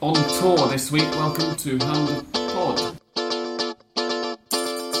On tour this week, welcome to Hand Pod.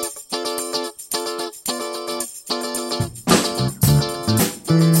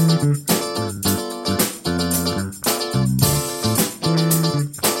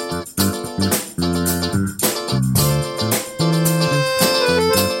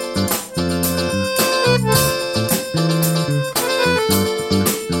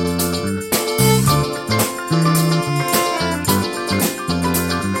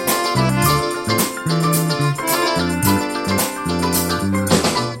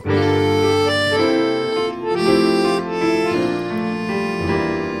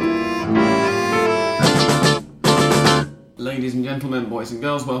 Ladies and gentlemen, boys and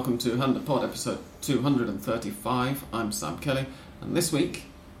girls, welcome to Hand Pod episode 235. I'm Sam Kelly, and this week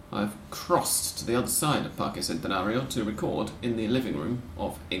I've crossed to the other side of Parque Centenario to record in the living room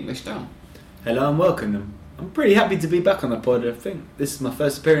of English Down. Hello and welcome. I'm pretty happy to be back on the pod. I think this is my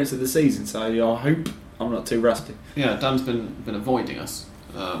first appearance of the season, so I hope I'm not too rusty. Yeah, Dan's been avoiding us.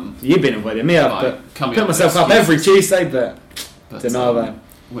 You've been avoiding me. I've coming put up with myself up every Tuesday, but deny that.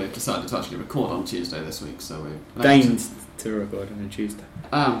 We've decided to actually record on Tuesday this week, so we've deigned to record on a Tuesday.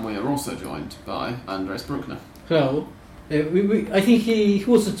 And we are also joined by Andres Bruckner. Hello. I think he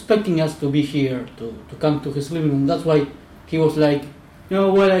was expecting us to be here, to come to his living room. That's why he was like,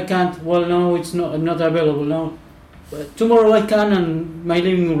 no, well, I can't. Well, no, I'm not available now. But tomorrow I can, and my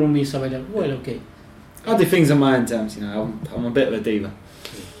living room is available. Well, okay. I do things on my own terms, you know. I'm a bit of a diva.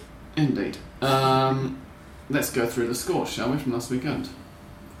 Indeed. Let's go through the scores, shall we, from last weekend?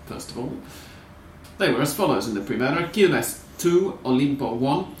 First of all, they were as follows in the Primera: Quilmes 2, Olimpo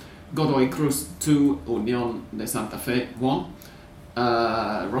 1, Godoy Cruz 2, Unión de Santa Fe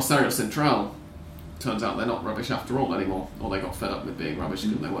 1, Rosario Central. Turns out they're not rubbish after all anymore, or they got fed up with being rubbish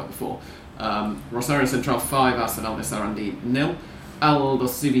than they were before. Rosario Central 5, Arsenal de Sarandí 0, Aldo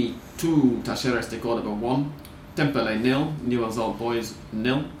Civi 2, Talleres de Córdoba 1, Temperley 0, Newell's Old Boys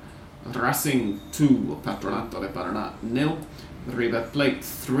 0, Racing 2, Patronato de Paraná 0, River Plate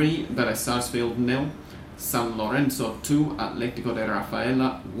 3, Vélez Sarsfield 0, San Lorenzo 2, Atlético de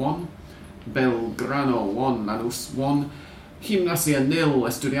Rafaela 1, Belgrano 1, Lanús 1, Gimnasia 0,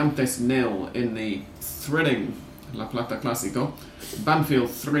 Estudiantes 0 in the thrilling La Plata Clásico,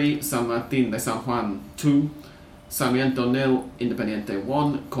 Banfield 3, San Martín de San Juan 2, Sarmiento 0, Independiente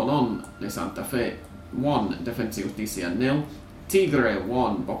 1, Colón de Santa Fe 1, Defensa y Justicia 0, Tigre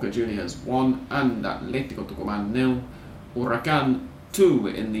 1, Boca Juniors 1, and Atlético Tucumán 0, Huracán 2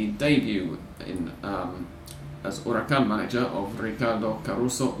 in the debut as Huracán manager of Ricardo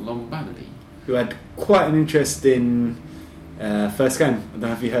Caruso Lombardi, who had quite an interesting first game. I don't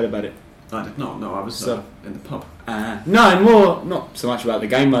know if you heard about it. I did not know. I was in the pub. No, not so much about the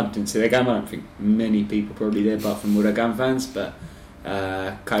game. I didn't see the game. I don't think many people probably did, apart from Huracán fans. But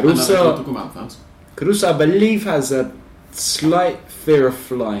Caruso, Caruso, I believe, has a slight fear of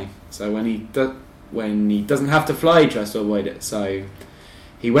flying. So when he doesn't have to fly, he tries to avoid it. So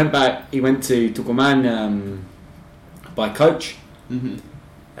he went to Tucumán by coach,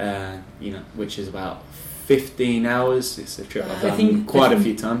 which is about 15 hours. It's a trip I've done quite a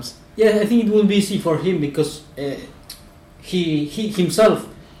few times. Yeah, I think it will be easy for him because he himself,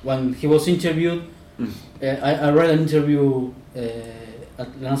 when he was interviewed, I read an interview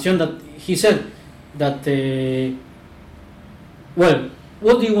at La Nación that he said that,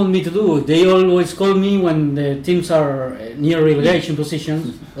 what do you want me to do? They always call me when the teams are near relegation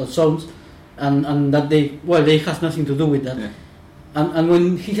positions or zones, and that they has nothing to do with that. Yeah. And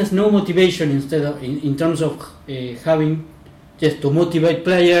when he has no motivation, instead of in terms of having just to motivate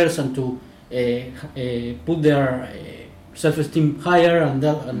players and to put their self-esteem higher, and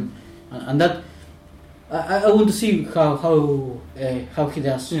that I want to see how he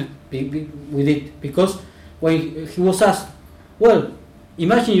does with it, because when he was asked, well,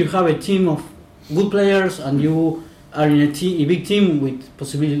 imagine you have a team of good players and you are in a big team with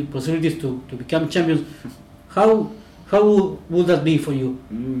possibilities to become champions. How would that be for you?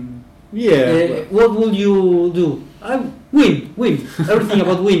 What would you do? Win. Everything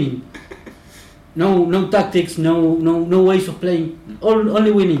about winning. No tactics. No ways of playing.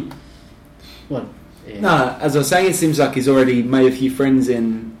 Only winning. Well. As I was saying, it seems like he's already made a few friends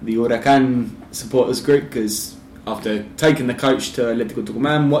in the Huracán supporters group, because after taking the coach to Atlético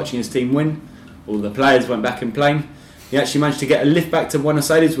Tucumán, watching his team win, all the players went back in playing. He actually managed to get a lift back to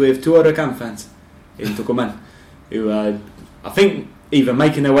Buenos Aires with 2 Huracán fans in Tucumán, who I think either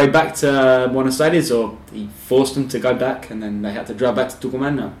making their way back to Buenos Aires, or he forced them to go back and then they had to drive back to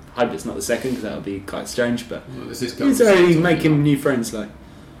Tucumán. I hope it's not the second, because that would be quite strange, but he's already making new friends.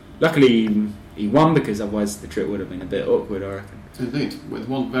 Luckily he won, because otherwise the trip would have been a bit awkward, I reckon. Indeed, with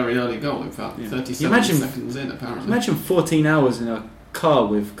one very early goal, in fact, Yeah. 37 seconds in, apparently. Imagine 14 hours in a car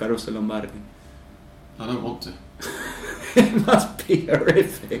with Caruso Lombardi. I don't want to. It must be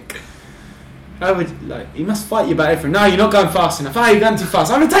horrific. He must fight you about everything. No, you're not going fast enough. You're going too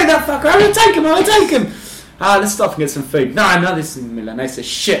fast. I'm going to take that fucker. I'm going to take him. Let's stop and get some food. No, this is Milanese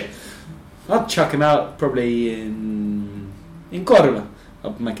shit. I'd chuck him out probably in Córdoba.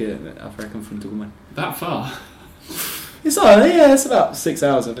 I'll make it, I reckon, from Tucumán. That far? It's about 6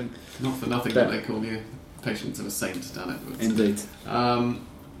 hours, I think. Not for nothing that they call you patients of a saint, Dan Edwards. Indeed.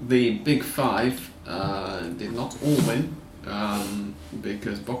 The Big Five did not all win,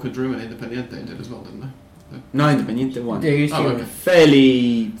 because Boca drew and Independiente did as well, didn't they? No, Independiente won. Okay.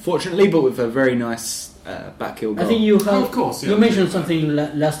 Fairly fortunately, but with a very nice back heel goal. I think you have. of course. You mentioned something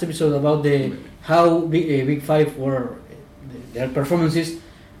last episode about how Big Five were their performances,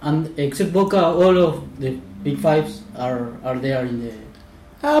 and except Boca, all of the Big Fives are there in the.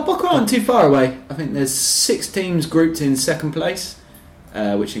 Boca aren't too far away. I think there's 6 teams grouped in second place,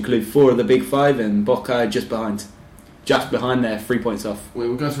 which include 4 of the Big Five, and Boca just behind there, 3 points off. We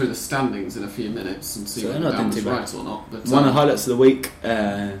will go through the standings in a few minutes and see whether that was right or not. But, one of the highlights of the week.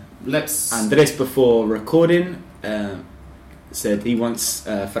 Andres, before recording, said he wants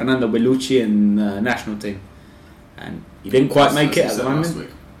Fernando Bellucci in the national team, and he didn't quite make it at the moment. Last week.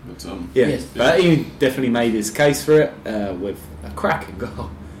 But, Yes. But he definitely made his case for it with a cracking goal.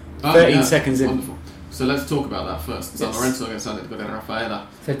 13 seconds in. Wonderful. So let's talk about that first. San Yes. Lorenzo against Atletico de Rafaela.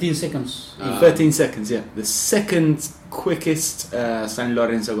 13 seconds. 13 seconds, yeah. The second quickest San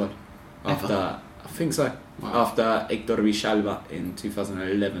Lorenzo goal. After, I think so. Wow. After Hector Villalba in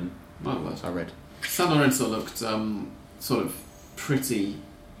 2011, My word. I read. San Lorenzo looked sort of pretty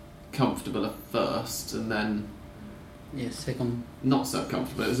comfortable at first, and then Yes, second. not so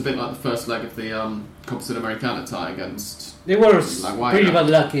comfortable. It was a bit like the first leg of the Copa Sudamericana tie against. They were La pretty Guaira. bad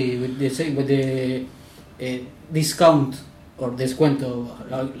lucky with the discount or descuento,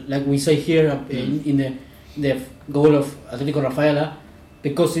 like we say here in the goal of Atletico Rafaela,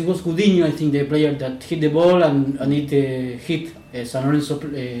 because it was Coutinho, I think, the player that hit the ball and it hit a San Lorenzo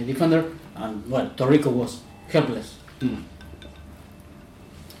defender, and Torrico was helpless. Mm.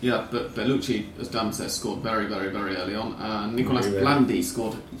 Yeah, but Bellucci, as Dan says, scored very, very, very early on. And Nicolas Very Blandi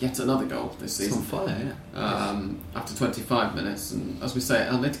scored yet another goal this It's on season fire, yeah. after 25 minutes. And as we say,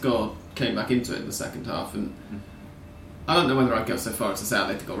 Atletico came back into it in the second half. And I don't know whether I'd go so far as to say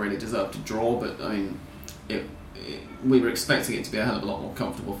Atletico really deserved to draw, but I mean, we were expecting it to be a hell of a lot more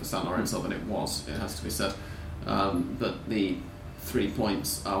comfortable for San Lorenzo than it was, it has to be said. But the 3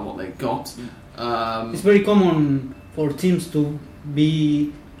 points are what they got. It's very common for teams to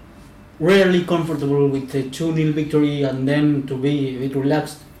be rarely comfortable with a 2-0 victory and then to be a bit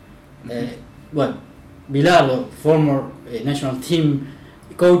relaxed. Bilardo, former national team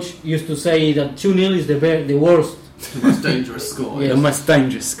coach, used to say that 2-0 is the worst. The most dangerous score. Yes. The most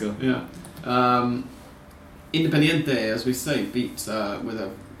dangerous score. Yeah. Independiente, as we say, beat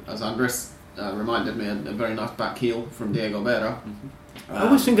as Andres reminded me, a very nice back heel from Diego Vera. I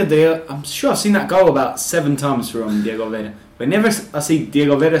always think of I'm sure I've seen that goal about 7 times from Diego Vera. Whenever I see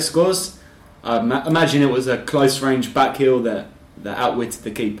Diego Vera scores, I imagine it was a close range back heel that outwitted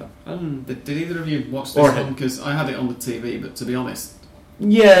the keeper. Did either of you watch this one? Because I had it on the TV, but to be honest,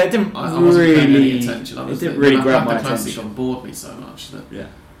 Yeah, it didn't I wasn't paying any really. attention. It didn't really grab my Classic attention. bored me so much that Yeah.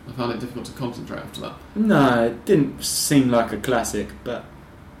 I found it difficult to concentrate after that. No, it didn't seem like a classic, but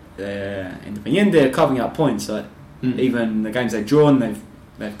Independiente are carving out points. Like even the games they've drawn,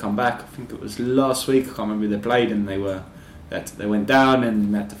 they've come back. I think it was last week. I can't remember who they played, and they went down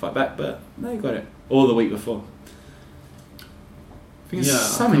and had to fight back, but they got it. Or the week before. I think Yeah, there's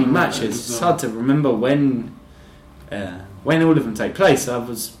so I many can't remember. matches. It was, It's hard to remember when all of them take place. I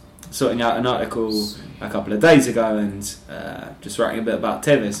was sorting out an article a couple of days ago and just writing a bit about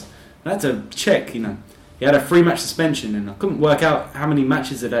Tevez. I had to check, he had a 3-match suspension and I couldn't work out how many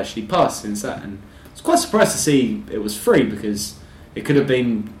matches had actually passed since that, and I was quite surprised to see it was 3 because it could have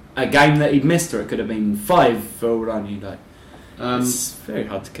been a game that he'd missed, or it could have been 5 for all I knew. It's very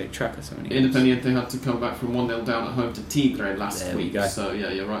hard to keep track of so many games. Independiente had to come back from 1-0 down at home to Tigre last There we week. go. So yeah,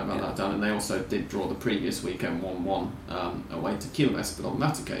 you're right about that, Dan. And they also did draw the previous weekend 1-1 away to Quilmes, but on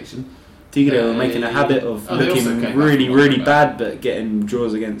that occasion Tigre were making a habit of they also looking came really, back from really 1-0. bad, but getting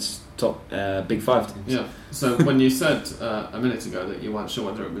draws against top Big 5 teams. Yeah. So when you said a minute ago that you weren't sure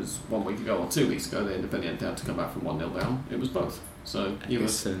whether it was 1 week ago or 2 weeks ago that Independiente had to come back from 1-0 down, it was both. So you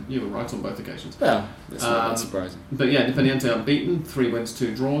were right on both occasions. Well, that's not that surprising. But yeah, Independiente unbeaten, 3 wins,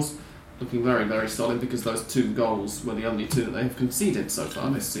 2 draws, looking very, very solid because those 2 goals were the only 2 that they have conceded so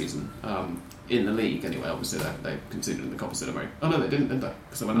far this season. in the league anyway. Obviously, they conceded in the Copa Sudamericana. Oh no, they didn't, did they?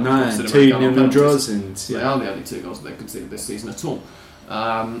 Because they went No, on the Copa 2-0 draws, and They are the only 2 goals that they've conceded this season at all.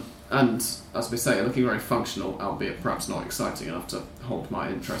 And as we say, looking very functional, albeit perhaps not exciting enough to hold my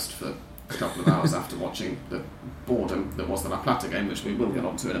interest for a couple of hours after watching the boredom that was the La Plata game, which we will get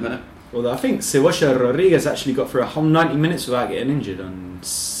on to in a minute. Well, I think Cebolla Rodriguez actually got through a whole 90 minutes without getting injured on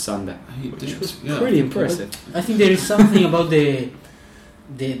Sunday, which was pretty impressive. I think there is something about the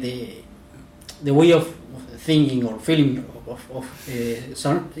way of thinking or feeling of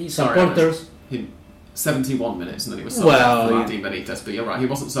supporters. 71 minutes and then he was subbed off for Martín Benítez, but you're right, he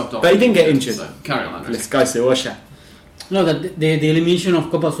wasn't subbed off. But he didn't get injured. So carry on, Andres. Let's go Cebolla. No, that the elimination of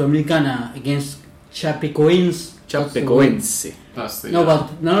Copa Sudamericana against Chapecoense. Chapecoense. That's the, no,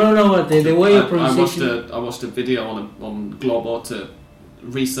 but the way of pronunciation. I watched a video on Globo to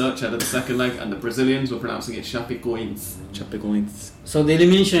research out of the second leg, and the Brazilians were pronouncing it Chapecoense. Chapecoense. So the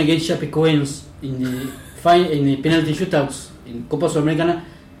elimination against Chapecoense in the penalty shootouts in Copa Sudamericana,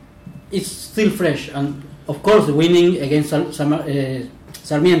 it's still fresh, and of course the winning against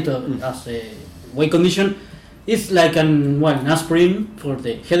Sarmiento as a away condition is like an aspirin for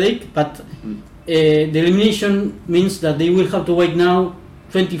the headache, but the elimination means that they will have to wait now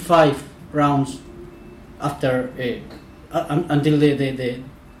 25 rounds after until the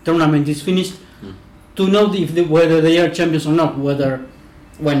tournament is finished to know whether they are champions or not. Whether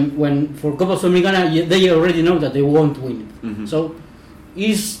when for Copa Sudamericana they already know that they won't win it. Mm-hmm. So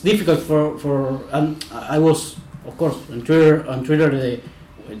it's difficult for I was of course on Twitter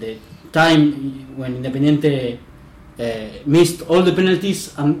the time when Independiente missed all the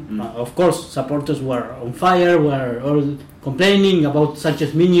penalties, and of course supporters were on fire, were all complaining about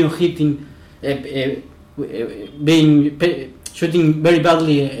Sanchez Minho hitting shooting very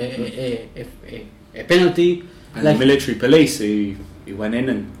badly a penalty, and like the military police who went in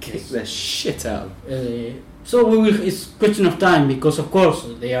and kicked the shit out. So it's question of time, because of course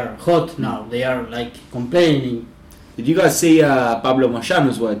they are hot now. They are like complaining. Did you guys see Pablo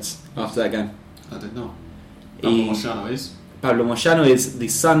Moyano's words after that game? I did not. Pablo Moyano is the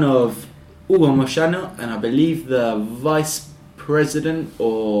son of Hugo Moyano, and I believe the vice president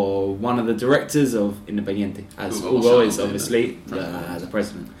or one of the directors of Independiente, as Hugo is obviously the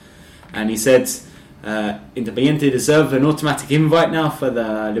president. And he said Independiente deserve an automatic invite now for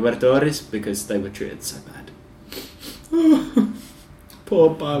the Libertadores because they were treated so bad.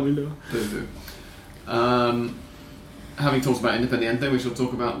 Poor Pablo. Having talked about Independiente, we shall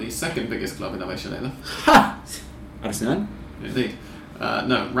talk about the second biggest club in Avellaneda. Arsenal? Indeed.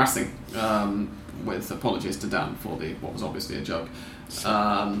 No, Racing. With apologies to Dan for what was obviously a joke.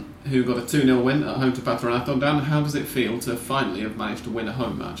 Who got a 2-0 win at home to Patronato. Dan, how does it feel to finally have managed to win a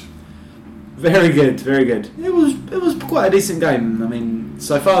home match? Very good, very good. It was quite a decent game. I mean,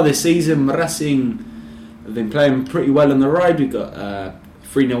 so far this season, Racing have been playing pretty well on the road. We've got a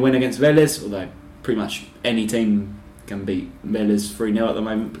 3-0 win against Vélez, although pretty much any team can beat Vélez 3-0 at the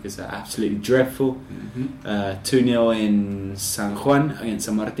moment because they're absolutely dreadful. 2-0 in San Juan against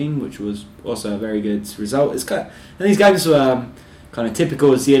San Martin, which was also a very good result. And these games were kind of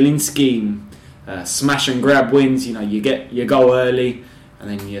typical Zielinski smash and grab wins. You know, you get your goal early, and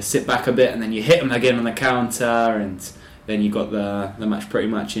then you sit back a bit, and then you hit them again on the counter, and then you got the match pretty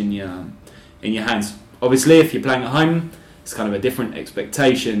much in your hands. Obviously, if you're playing at home, it's kind of a different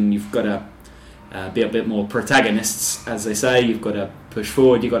expectation. You've got to be a bit more protagonists, as they say. You've got to push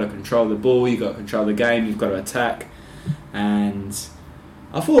forward, you've got to control the ball, you've got to control the game, you've got to attack. And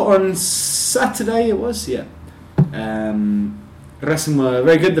I thought on Saturday it was, Racing were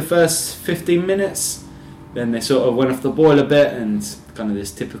very good the first 15 minutes. Then they sort of went off the boil a bit, and kind of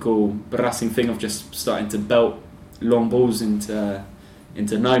this typical Racing thing of just starting to belt long balls into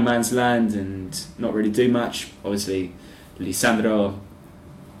no man's land and not really do much. Obviously, Lisandro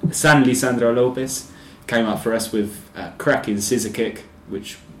Lopez came up for us with a cracking scissor kick,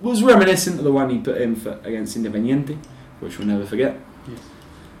 which was reminiscent of the one he put in against Independiente, which we'll never forget. Yes.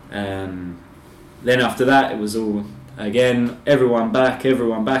 Then after that, it was all again everyone back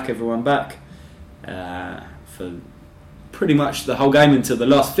for pretty much the whole game until the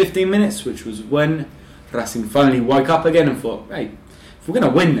last 15 minutes, which was when Racing finally woke up again and thought, hey, if we're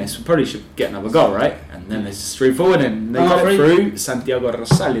going to win this, we probably should get another goal, right? And then they straight forward and they got it through. Santiago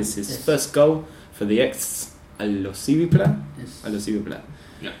Rosales, his first goal for the ex-Aldosivi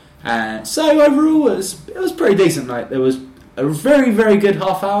Yeah. So overall, it was pretty decent. Like, there was a very, very good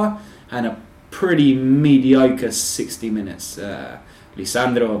half hour and a pretty mediocre 60 minutes.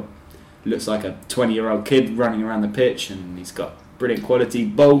 Lisandro looks like a 20-year-old kid running around the pitch, and he's got brilliant quality.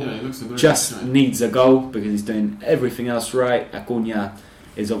 Bo just needs a goal because he's doing everything else right. Acuna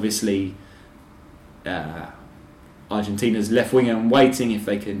is obviously Argentina's left winger and waiting if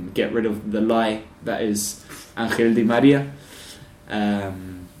they can get rid of the lie that is Angel Di Maria.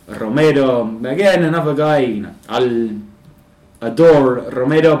 Romero, again, another guy, I'll adore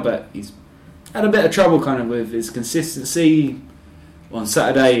Romero, but he's had a bit of trouble kind of with his consistency. On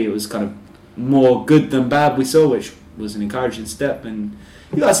Saturday, it was kind of more good than bad we saw, which was an encouraging step. And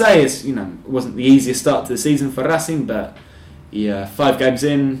you gotta say, it wasn't the easiest start to the season for Racing, but 5 games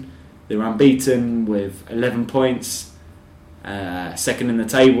in, they were unbeaten with 11 points, second in the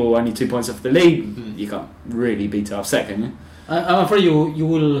table, only 2 points off the lead. Mm-hmm. You can't really beat upset, can you? I'm afraid you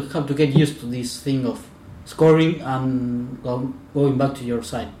will have to get used to this thing of scoring and going back to your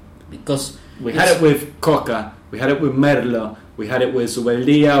side, because we had it with Coca, we had it with Merlo, we had it with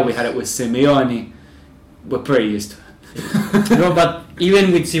Zubeldia, we had it with Simeone. We're pretty used to it. No, but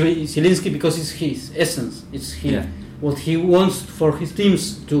even with Zielinski, because it's his essence, it's what he wants for his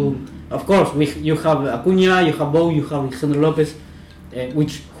teams to. Of course, you have Acuña, you have Bow, you have Alejandro Lopez,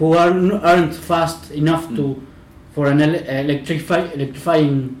 who aren't fast enough for an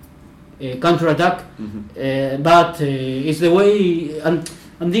electrifying counter-attack, but it's the way, and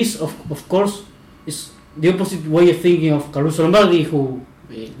this of course is the opposite way of thinking of Caruso Lombardi, who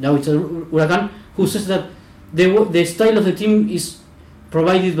now it's a Huracan, who says that the style of the team is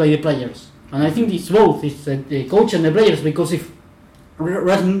provided by the players, and I think it's both, it's the coach and the players, because if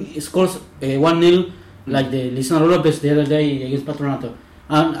Racing scores 1-0 like the Lisandro Lopez the other day against Patronato,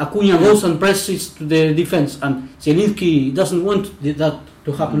 and Acuña goes and presses to the defense, and Zielinski doesn't want that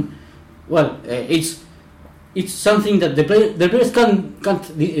to happen. Well, it's something that the players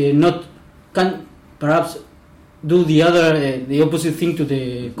can't perhaps do the opposite thing to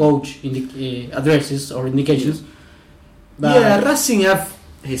the coach addresses or indications. But Racing have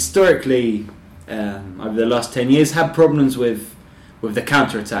historically over the last 10 years had problems with the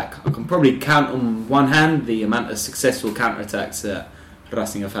counter-attack. I can probably count on one hand the amount of successful counter-attacks that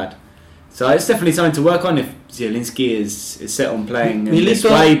Racing have had. So it's definitely something to work on if Zielinski is set on playing in this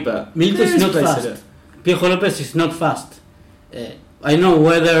way. But Milito is not fast. Piojo Lopez is not fast. I know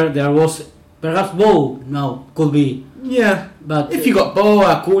whether there was perhaps Bow now could be. Yeah, but if you got Bow,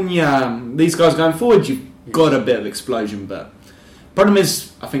 Acuña, these guys going forward, you've got a bit of explosion. But problem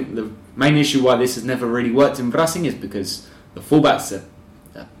is, I think the main issue why this has never really worked in Racing is because the fullbacks are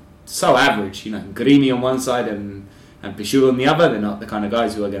so average. Gurini on one side and Pichu on the other. They're not the kind of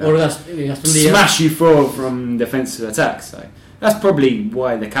guys who are going to smash you forward from defence to attack. So that's probably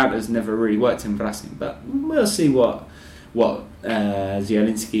why the counters never really worked in Racing. But we'll see what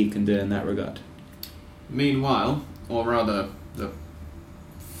Zielinski can do in that regard. Meanwhile, or rather the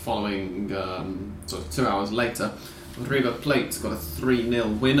following sort of 2 hours later, River Plate got a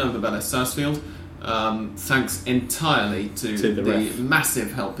 3-0 win over Vélez Sarsfield, thanks entirely to the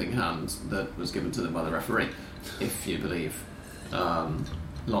massive helping hand that was given to them by the referee, if you believe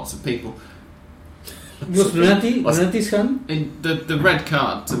lots of people. Was Lunati's hand? The red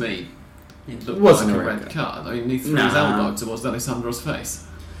card, to me, looked wasn't like a red card. I mean, he threw his elbow towards Alessandro's face.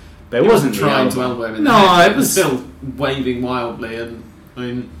 But it wasn't trying to elbow him in the head. It was still waving wildly, and I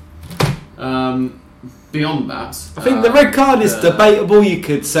mean, beyond that, I think the red card is debatable. You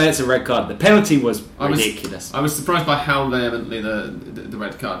could say it's a red card. The penalty was ridiculous. I was surprised by how vehemently the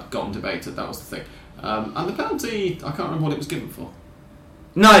red card got debated. That was the thing. And the penalty, I can't remember what it was given for.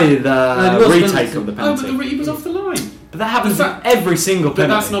 No, the retake of the penalty. No, but he was off the line. But that happens in every single penalty.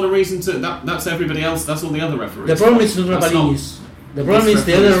 But that's not a reason to. That's everybody else. That's all the other referees. The problem is not referees. The problem is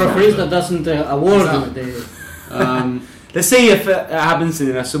the other referees that doesn't award the. Let's see if it happens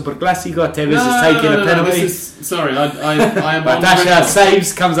in a Super Clásico. Tevez is taking a penalty. Sorry, I am on Batasha record.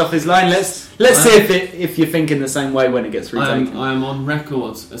 saves, comes off his line. Let's see if you think in the same way when it gets retaken. I am on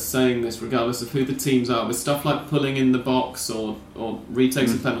record as saying this, regardless of who the teams are, with stuff like pulling in the box or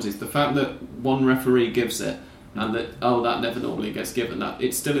retakes of penalties. The fact that one referee gives it and that that never normally gets given, that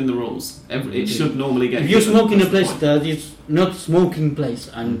it's still in the rules. It should normally get. If you given. smoke in a place that is not smoking place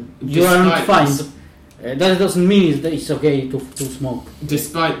and you aren't fined. That doesn't mean that it's okay to smoke.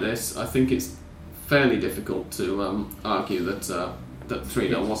 Despite this, I think it's fairly difficult to argue that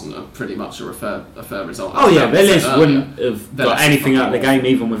 3-0 wasn't pretty much a fair result. Oh yeah, Vélez wouldn't have got anything out of the game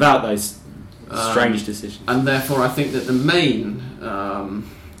even without those strange decisions. And therefore I think that the main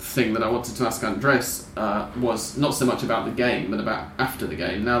thing that I wanted to ask Andres was not so much about the game, but about after the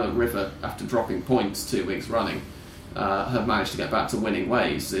game. Now that River, after dropping points 2 weeks running, have managed to get back to winning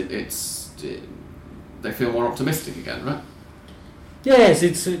ways, they feel more optimistic again, right? Yes,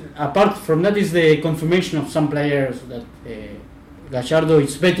 it's apart from that is the confirmation of some players that Gallardo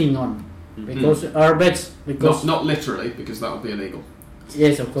is betting on, because our bets. Because not literally, because that would be illegal.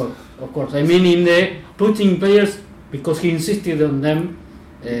 Yes, of course. I mean, in the putting players because he insisted on them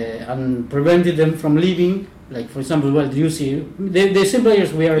and prevented them from leaving. Like for example, Driussi, the same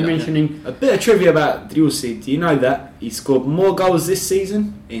players we are mentioning. A bit of trivia about Driussi. Do you know that he scored more goals this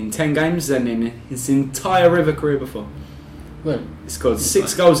season in 10 games than in his entire River career before? Well, he scored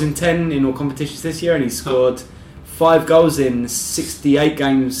 6 goals in 10 in all competitions this year, and he scored 5 goals in 68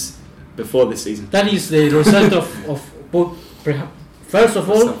 games before this season. That is the result of first of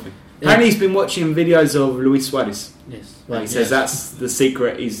all. Apparently, he's been watching videos of Luis Suarez. Yes, he says that's the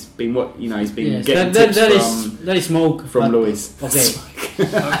secret. He's been getting tips that is smoke from Luis. Okay,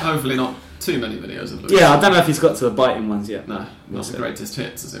 hopefully not too many videos of Luis. Yeah, I don't know if he's got to the biting ones yet. No, not the greatest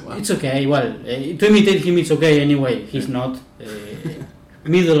hits, as it were. It's okay. Well, to imitate him, it's okay anyway. He's not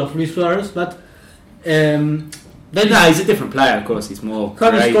middle of Luis Suarez, but he's a different player. Of course, he's more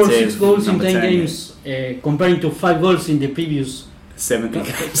creative. Scored 6 goals in 10 games, comparing to 5 goals in the previous 70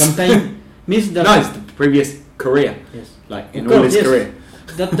 games campaign. Means that it's the previous career. Yes, like in all his career.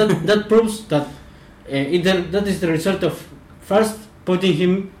 That proves that that is the result of first putting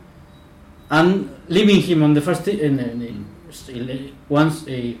him and leaving him on the first once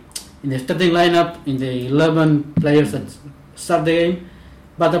in the starting lineup in the 11 players that start the game.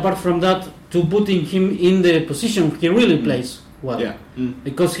 But apart from that, to putting him in the position he really plays well,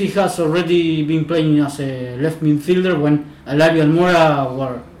 because he has already been playing as a left midfielder when Alario and Mora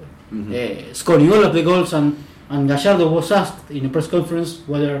were scoring all of the goals, and Gallardo was asked in a press conference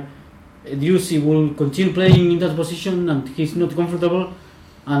whether Driussi will continue playing in that position, and he's not comfortable,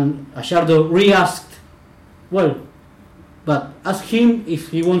 and Gallardo re-asked, but ask him if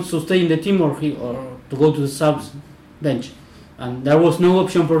he wants to stay in the team or to go to the subs bench, and there was no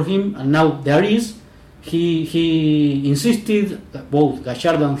option for him, and now there is. He insisted, both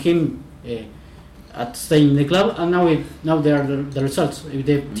Gallardo and him, at staying in the club, and now there are the results.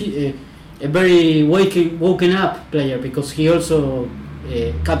 A very woken up player, because he also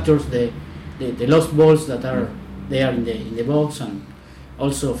captures the lost balls that are there in the box, and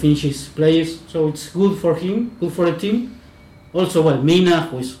also finishes plays. So it's good for him, good for the team. Also, Mina,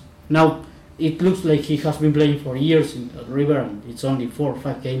 who is now, it looks like he has been playing for years at River, and it's only 4 or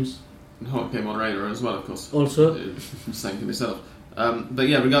 5 games. Jorge Moreira as well, of course. Also, same can be said of. But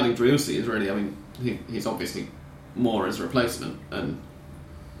yeah, regarding Driussi, is really, I mean, he's obviously more as a replacement, and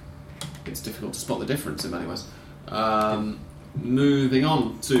it's difficult to spot the difference in many ways. Moving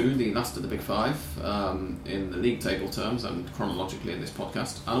on to the last of the big 5 in the league table terms, and chronologically in this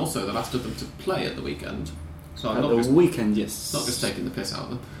podcast, and also the last of them to play at the weekend. So I'm not just taking the piss out of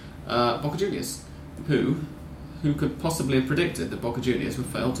them. Boca Juniors, who could possibly have predicted that Boca Juniors would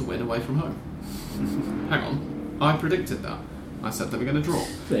fail to win away from home? Hang on, I predicted that. I said they were going to draw.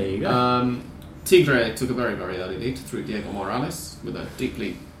 There you go. Tigre took a very, very early lead through Diego Morales with a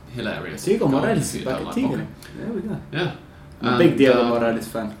deeply hilarious Diego goal. Morales is back at Tigre. There we go. Yeah. I'm a big Diego Morales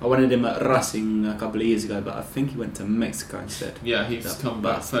fan. I wanted him at Racing a couple of years ago, but I think he went to Mexico instead. Yeah, he's come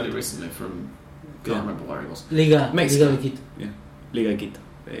back fairly recently from... Can't remember where he was. Mexico. Liga Quito. Yeah, Liga Quito.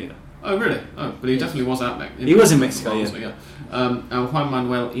 There you go. Oh, really? Oh, but he definitely was at Mexico. He was in Mexico, yeah. And Juan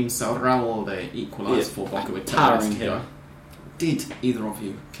Manuel Insaurralde equalised for Boca with 10 minutes to go. Did either of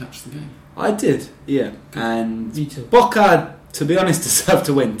you catch the game? I did, yeah. And Me too. Boca, to be honest, deserved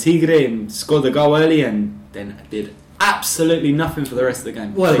to win. Tigre scored the goal early and then did absolutely nothing for the rest of the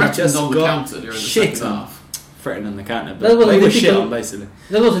game. Well, they just on the counter during the second half. Threatened on the counter, but they were shit on, basically.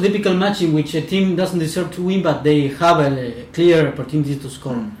 That was a typical match in which a team doesn't deserve to win, but they have a clear opportunity to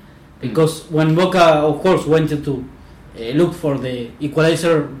score. Because when Boca, of course, wanted to look for the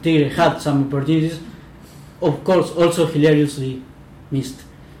equalizer, Tigre had some opportunities. Of course, also hilariously missed.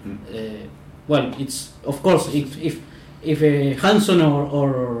 It's of course if Hanson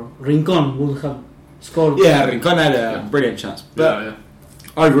or Rincon would have scored. Yeah, Rincon had a brilliant chance. But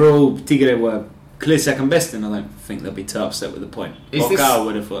overall, Tigre were clear second best, and I don't think they'll be too upset with the point. Boca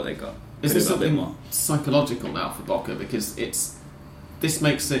would have thought they got. Is this something more psychological now for Boca, because this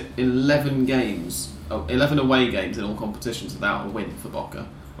makes it 11 away games in all competitions without a win for Boca.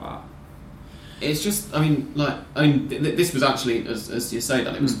 Wow. It's just, this was actually, as you say,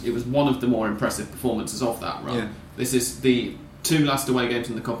 Dan, it was one of the more impressive performances of that run. Yeah. This is the 2 last away games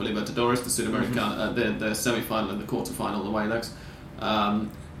in the Copa Libertadores, the Sudamericana, the semi-final and the quarter-final away legs,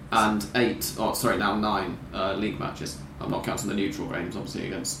 and 9 league matches. I'm not counting the neutral games, obviously,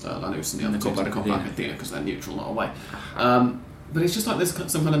 against Lanús and the other teams in the Copa Argentina, because they're neutral, not away. But it's just like there's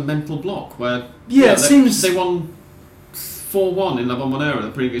some kind of mental block where it seems they won 4-1 in La Bombonera the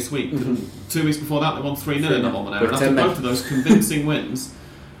previous week, and 2 weeks before that they won 3-0 in La Bombonera. And after both of those convincing wins,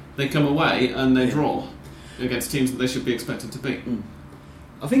 they come away and they draw against teams that they should be expected to beat.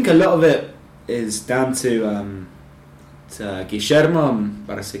 I think a lot of it is down to Guillermo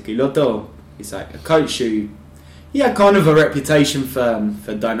Barranquilloto. He's like a coach who had kind of a reputation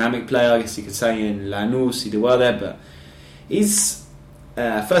for dynamic play, I guess you could say, in Lanús. He did well there, but he's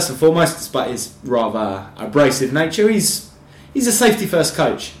first and foremost, despite his rather abrasive nature, he's a safety first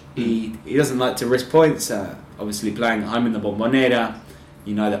coach. He doesn't like to risk points. Obviously, playing at home in the Bombonera,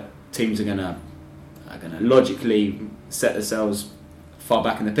 you know that teams are gonna logically set themselves far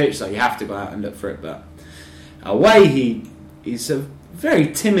back in the pitch, so you have to go out and look for it. But away, he's a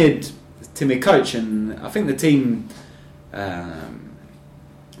very timid coach, and I think the team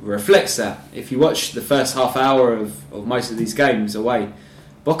reflects that. If you watch the first half hour of most of these games away,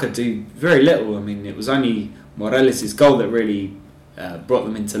 Boca do very little. I mean, it was only Morales' goal that really brought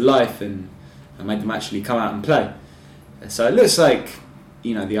them into life and made them actually come out and play. So it looks like,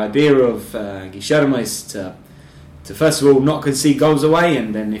 you know, the idea of Guillermo is to first of all not concede goals away,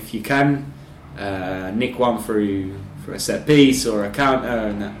 and then if you can nick one for a set piece or a counter,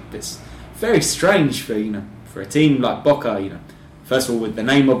 and that it's very strange for a team like Boca. First of all with the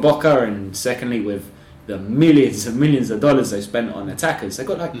name of Boca, and secondly with the millions and millions of dollars they spent on attackers. They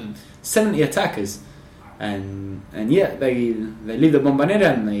got like 70 attackers, and yet they leave the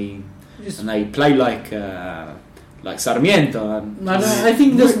Bombonera and they play like Sarmiento. I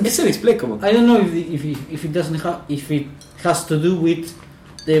think it's inexplicable. I don't know if it doesn't if it has to do with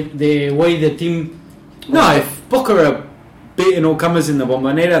the way the team. No, if Boca are beating all comers in the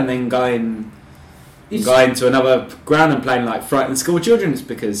Bombonera and then going to another ground and playing like frightened school children, it's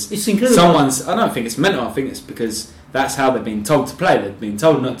because it's incredible. I don't think it's mental. I think it's because that's how they've been told to play. They've been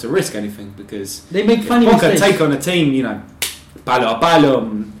told not to risk anything because they make funny Boca mistakes. Take on a team, palo a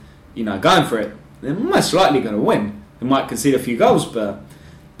palo, going for it. They're most likely going to win. They might concede a few goals, but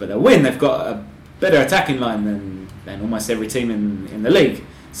they'll win. They've got a better attacking line than almost every team in the league.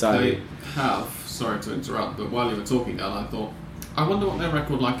 So they have. Sorry to interrupt, but while you were talking, Al, I thought, I wonder what their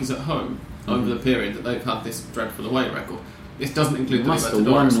record like is at home over the period that they've had this dreadful away record. This doesn't include the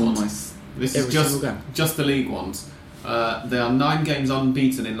Libertadores ones. This is just the league ones. They are 9 games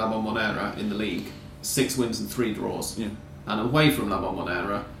unbeaten in La Bombonera in the league, 6 wins and 3 draws. Yeah. And away from La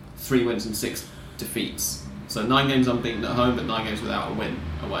Bombonera, 3 wins and 6 defeats. So 9 games unbeaten at home, but 9 games without a win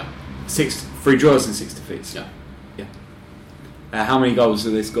away. 3 draws and 6 defeats. Yeah. How many goals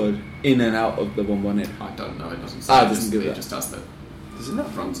have they scored in and out of the Bombonera? I don't know. It doesn't say. It doesn't give it that. Just has the Does it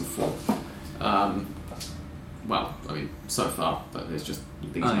not? runs of 4. Well, I mean, so far, but there's just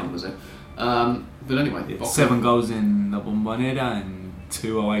these numbers in. But anyway, Boca, 7 goals in the Bombonera and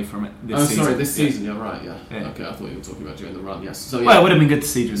 2 away from it this season. Sorry, this season, you're right, yeah. Okay, I thought you were talking about during the run, yes. So, well, it would have been good to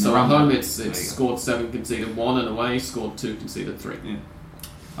see during the run. So at home it's scored 7, conceded 1, and away scored 2, conceded 3. Yeah.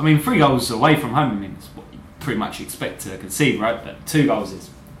 I mean, 3 goals away from home, I mean, it's what you pretty much expect to concede, right? But 2 goals is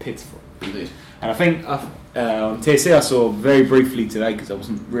pitiful. Indeed. And I think on TSC I saw very briefly today, because I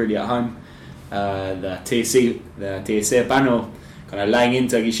wasn't really at home, the TSC panel kind of laying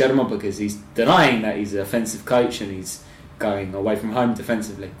into Guillermo because he's denying that he's an offensive coach and he's going away from home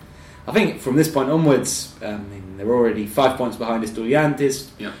defensively. I think from this point onwards, they're already 5 points behind Estudiantes.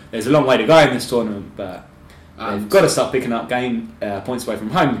 Yeah. There's a long way to go in this tournament, but they've got to start picking up points away from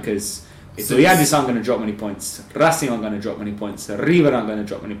home because Estudiantes aren't going to drop many points, Racing aren't going to drop many points, River aren't going to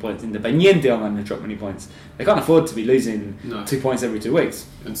drop many points, Independiente aren't going to drop many points. They can't afford to be losing 2 points every 2 weeks.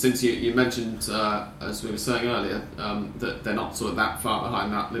 And since you mentioned, as we were saying earlier, that they're not sort of that far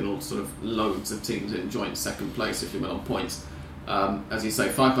behind that little sort of loads of teams in joint second place, if you will, on points. As you say,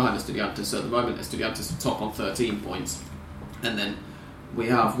 5 behind Estudiantes. So at the moment, Estudiantes are top on 13 points. And then we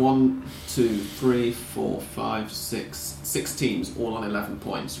have 1, 2, 3, 4, 5, 6 teams all on 11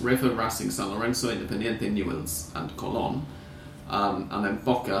 points. River, Racing, San Lorenzo, Independiente, Newell's and Colón. And then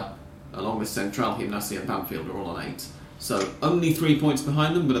Boca, along with Central, Gimnasia and Banfield are all on 8. So only 3 points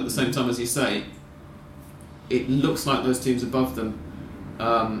behind them, but at the same time, as you say, it looks like those teams above them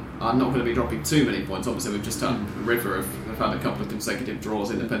are not going to be dropping too many points. Obviously, we've just had River have had a couple of consecutive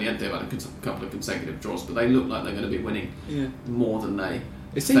draws. Independiente have had a couple of consecutive draws, but they look like they're going to be winning more than they.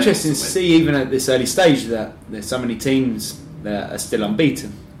 It's interesting to see, even at this early stage, that there's so many teams that are still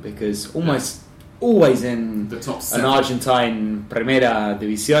unbeaten, because almost always in the top an Argentine Primera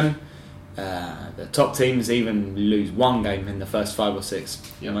División, the top teams even lose 1 game in the first 5 or 6.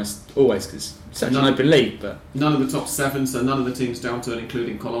 Almost always, because it's such an open league. But none of the top 7, so none of the teams down to it,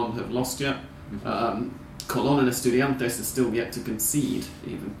 including Colón, have lost yet. Colón and Estudiantes are still yet to concede,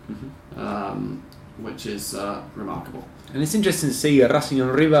 even, which is remarkable. And it's interesting to see Racing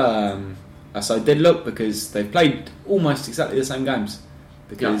and River as I did look, because they've played almost exactly the same games.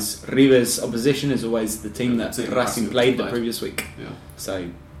 because River's opposition is always the team that The team Racing Racing played the played. previous week. Yeah. So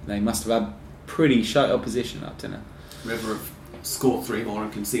they must have had pretty shite opposition up to now. River have scored 3 more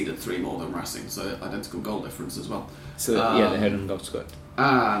and conceded 3 more than Racing, so identical goal difference as well. So they had on goal scored.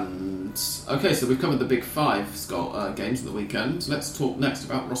 And okay, so we've covered the big 5 games of the weekend. Let's talk next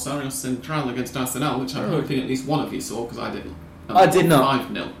about Rosario Central against Arsenal, which I'm hoping at least one of you saw because I didn't. I did not.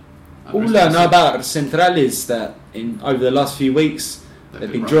 5-0. All I know about Central is that over the last few weeks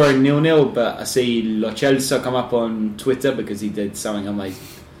they've been drawing 0-0, but I see Lo Celso come up on Twitter because he did something amazing.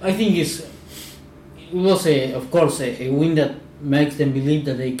 I think it was of course a win that makes them believe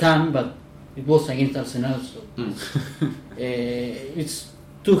that they can, but it was against Arsenal, so it's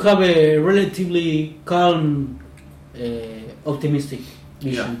to have a relatively calm, optimistic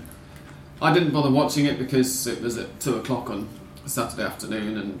vision. I didn't bother watching it because it was at 2 o'clock on Saturday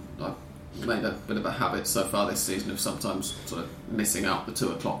afternoon, and I've made a bit of a habit so far this season of sometimes sort of missing out the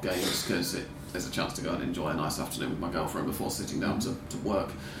 2 o'clock games because there's a chance to go and enjoy a nice afternoon with my girlfriend before sitting down to work.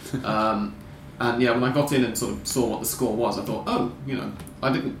 And yeah, when I got in and sort of saw what the score was, I thought,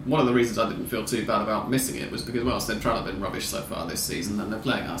 one of the reasons I didn't feel too bad about missing it was because, well, Central have been rubbish so far this season, and they're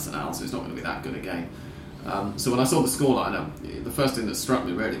playing Arsenal, so it's not going to be that good a game. So when I saw the scoreline, the first thing that struck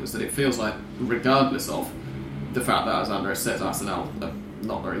me really was that it feels like, regardless of the fact that, as Andres says, Arsenal are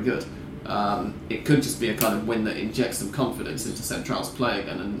not very good, it could just be a kind of win that injects some confidence into Central's play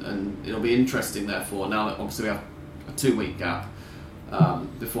again, and it'll be interesting, therefore, now that obviously we have a 2-week gap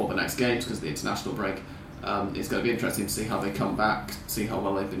before the next games because of the international break. It's going to be interesting to see how they come back, see how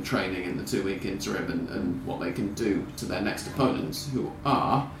well they've been training in the 2-week interim, and what they can do to their next opponents, who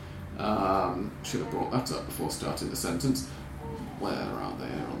are, should have brought that up before starting the sentence. Where are they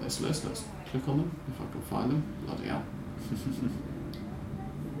on this list? Let's click on them, if I can find them. Bloody hell.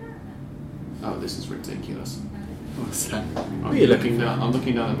 Oh, this is ridiculous. What's that? I'm looking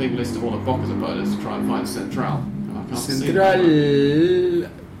down a big list of all of Boca's opponents to try and find Central. And I can't see Central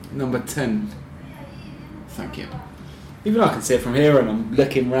number 10. Thank you. Even I can see it from here, and I'm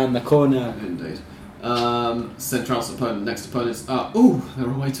looking round the corner. Indeed. Central's next opponents are they're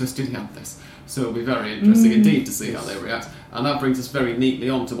away to Estudiantes. So it'll be very interesting indeed to see how they react. And that brings us very neatly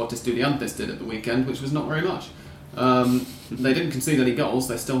on to what Estudiantes did at the weekend, which was not very much. They didn't concede any goals.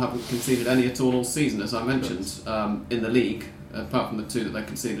 They still haven't conceded any at all season, as I mentioned, in the league, apart from the 2 that they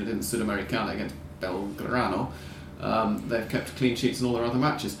conceded in the Sudamericana against Belgrano. They've kept clean sheets in all their other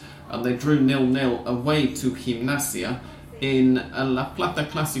matches. And they drew 0-0 away to Gimnasia in a La Plata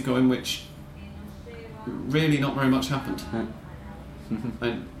Clásico, in which really not very much happened.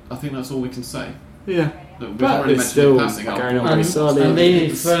 And I think that's all we can say. Yeah. We've But already it's mentioned still it passing carrying up. on very solid. And they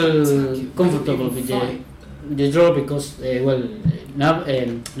felt comfortable with the draw because, Vivas,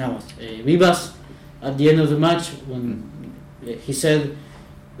 at the end of the match, when he said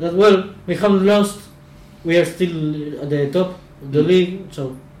that, we haven't lost, we are still at the top of the league,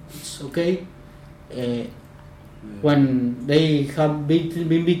 so it's okay. When they have been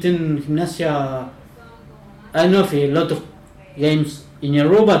beaten Gimnasia, I don't know if a lot of games in a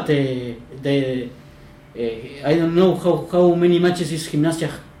row, but I don't know how many matches is Gimnasia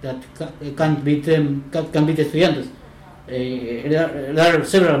that can beat Estudiantes. There are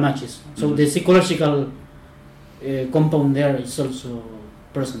several matches, so the psychological compound there is also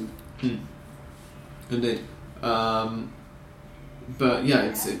present. Indeed. But yeah,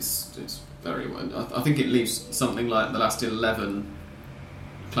 it's very well. I think it leaves something like the last 11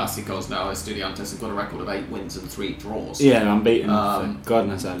 Clásicos now. Estudiantes have got a record of 8 wins and 3 draws. Yeah, unbeaten. God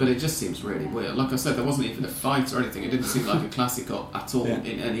knows how. But it just seems really weird. Like I said, there wasn't even a fight or anything. It didn't seem like a Clásico at all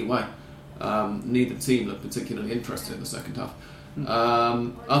in any way. Neither team looked particularly interested in the second half.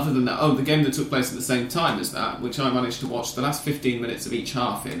 Other than that, the game that took place at the same time as that, which I managed to watch the last 15 minutes of each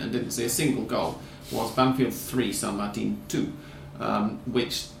half in and didn't see a single goal, was Banfield 3, San Martin 2,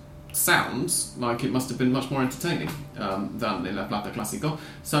 which sounds like it must have been much more entertaining than the La Plata Clásico.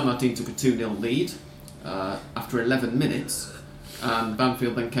 San Martin took a 2-0 lead after 11 minutes, and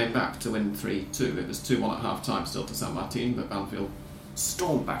Banfield then came back to win 3-2. It was 2-1 at half time still to San Martin, but Banfield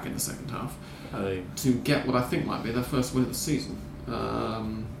stormed back in the second half to get what I think might be their first win of the season.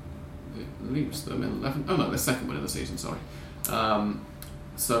 It leaves them in 11. Oh no, their second win of the season, sorry.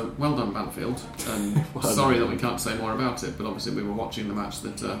 So well done, Banfield, and sorry that we can't say more about it, but obviously we were watching the match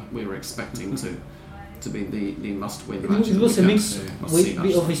that we were expecting to be the must-win match. It was a mix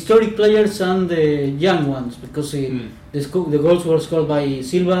of historic players and the young ones, because the goals were scored by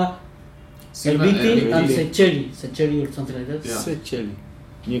Silva, Elviti and Seccheri or something like that. Seccheri.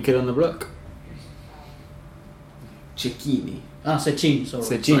 New kid on the block. Cecchini. Cecchini, sorry.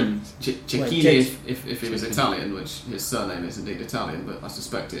 Cecchini. Cecchini, if he was Italian, which his surname is indeed Italian, but I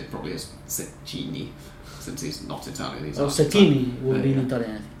suspect it probably is Cecchini, since he's not Italian. He's Cecchini would be in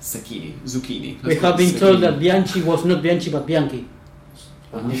Italian. Cecchini, zucchini. We have been told that Bianchi was not Bianchi but Bianchi.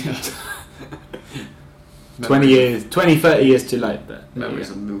 20, 30 years too late, but memories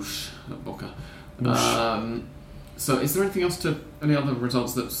of Moosh at Boca. So, is there any other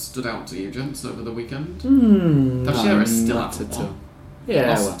results that stood out to you, gents, over the weekend? Talleres still not haven't at won. all. Yeah,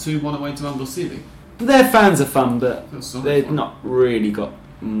 Lost 2-1 away to Aldosivi. Their fans are fun, but Feel sorry they've for them. not really got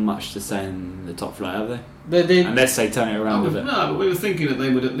much to say in the top flight, have they? But they, Unless they turn it around a bit. No, but we were thinking that they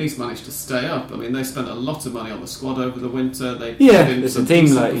would at least manage to stay up. I mean, they spent a lot of money on the squad over the winter. They Yeah, put in there's some a team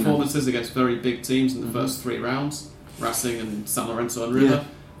decent like, performances against very big teams in the first 3 rounds, Racing and San Lorenzo and River.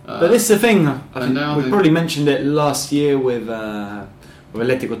 But this is the thing. I think now we they- probably mentioned it last year with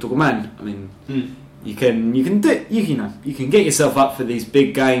Atlético Tucumán. I mean, you can get yourself up for these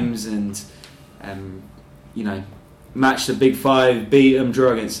big games and match the big 5, beat them,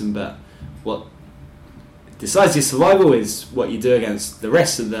 draw against them. But what decides your survival is what you do against the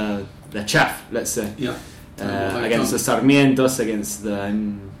rest of the chaff. Let's say against the Sarmientos, against the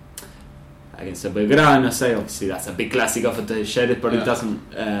Belgrano, say obviously that's a big Clásico for Talleres, but it doesn't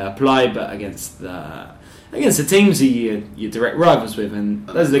apply. But against the teams who you direct rivals with, and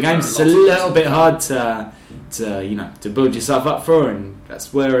those are the games it's a little bit hard to build yourself up for, and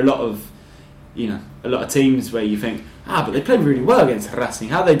that's where a lot of teams where you think, but they played really well against Racing.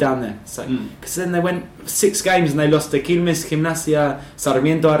 How are they down there? It's like, because then they went 6 games and they lost to Quilmes, Gimnasia,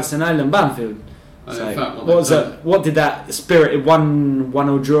 Sarmiento, Arsenal, and Banfield. In fact, What did that spirited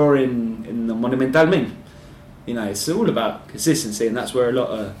 1-1 draw in the Monumental mean? It's all about consistency, and that's where a lot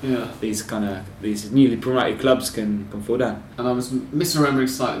of these newly promoted clubs can fall down. And I was misremembering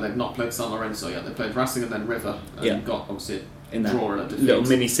slightly. They've not played San Lorenzo yet. They played Racing and then River, and got obviously in that draw and a defeat little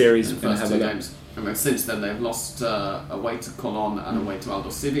mini series in we're the going to first have 2 a look. games. And then since then they've lost away to Colón and away to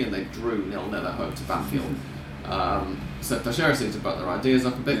Aldosivi, and they drew 0-0 at home to Banfield. So Talleres need to butt their ideas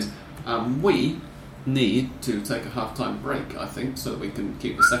up a bit. We need to take a half-time break, I think, so that we can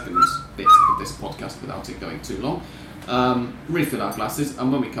keep the second bit of this podcast without it going too long. Refill our glasses,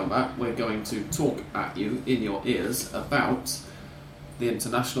 and when we come back, we're going to talk at you in your ears about the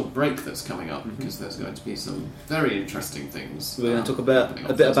international break that's coming up, because there's going to be some very interesting things. We're going to talk about happening a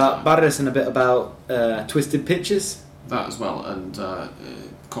on bit Thursday about night. Barres and a bit about twisted pitches. That as well, and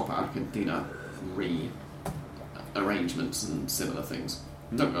Copa Argentina rearrangements and similar things.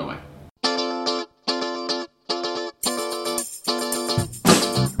 Don't go away.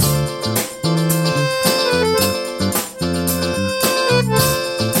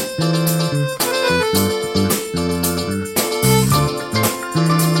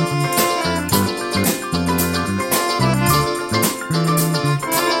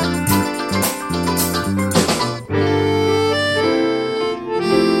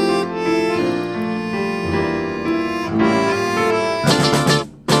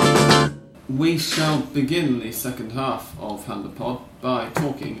 We shall begin the second half of Handlepod by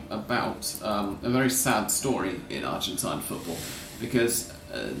talking about a very sad story in Argentine football, because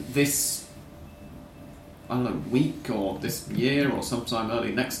this week or this year or sometime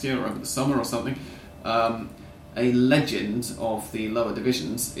early next year or over the summer or something, a legend of the lower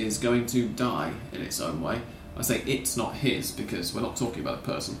divisions is going to die in its own way. I say it's not his because we're not talking about a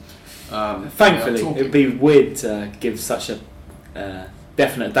person. Thankfully, it would be weird to give such a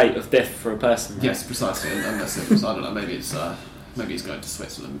definite date of death for a person. Right? Yes, precisely. Unless it was, I don't know, maybe he's going to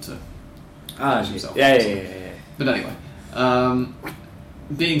Switzerland to finish himself. Yeah. But anyway,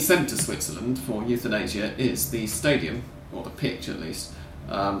 being sent to Switzerland for euthanasia is the stadium, or the pitch at least,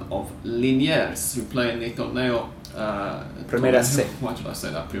 of Liniers, who play in the Torneo Primera C. Why did I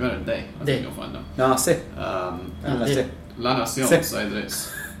say that? Primera D. I D. think you'll find out. No, sí. D. La Nación C. say that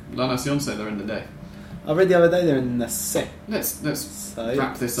it's La Nación say they're in the day. I read the other day they're in the C. Let's So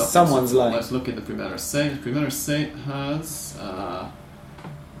wrap this up. someone's lying. Let's look at the Primera C. The Primera C has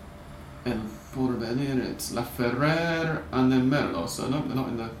El Porvenir, it's La Ferrer and then Merlo. So no, they're not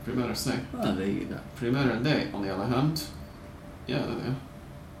in the Primera C. Oh, there you go. Primera D, on the other hand, yeah, there they are.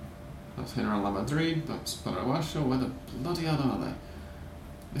 That's General La Madrid, that's Paraguayo. Where the bloody hell are they?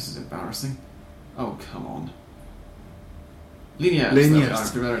 This is embarrassing. Oh, come on. Liniers, there we are,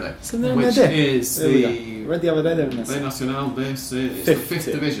 Primera D. So they're in Which the D. is There we the go. Read the other day they're in the B C. Nacional BC, it's the fifth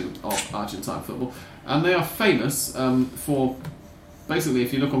division of Argentine football, and they are famous for, basically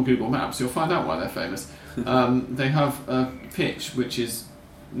if you look on Google Maps you'll find out why they're famous. They have a pitch which is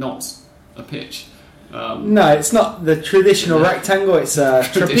not a pitch. No, it's not the traditional No. rectangle, it's a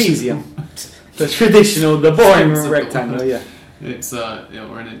trapezium. The boring Sensible. rectangle, yeah. It's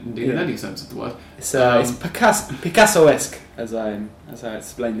or indeed in any sense of the word. It's Picasso-esque, as I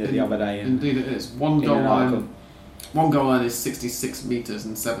explained it the other day. Indeed, it is. One goal line is 66 metres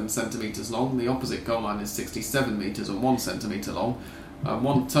and 7 centimetres long. The opposite goal line is 67 metres and 1 centimetre long.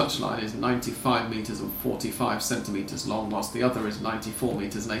 One touchline is 95 metres and 45 centimetres long, whilst the other is 94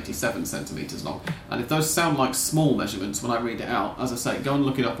 metres and 87 centimetres long. And if those sound like small measurements when I read it out, as I say, go and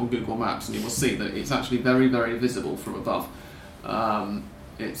look it up on Google Maps and you will see that it's actually very, very visible from above.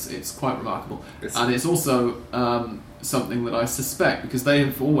 It's quite remarkable. And it's also something that I suspect, because they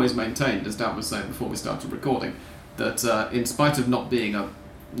have always maintained, as Dan was saying before we started recording, that in spite of not being a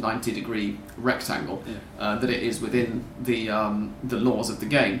 90-degree rectangle, that it is within the laws of the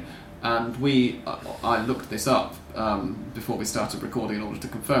game. And I looked this up before we started recording in order to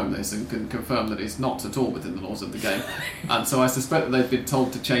confirm this, and can confirm that it's not at all within the laws of the game. And so I suspect that they've been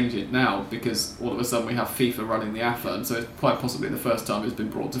told to change it now, because all of a sudden we have FIFA running the AFA, and so it's quite possibly the first time it's been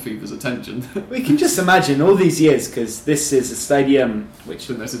brought to FIFA's attention. We can just imagine all these years, because this is a stadium which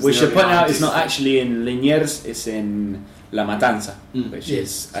we should point out is not actually in Liniers, it's in La Matanza, which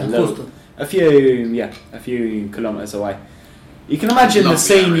is a few kilometres away. You can imagine the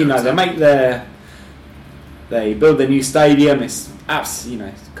scene, they build the new stadium. It's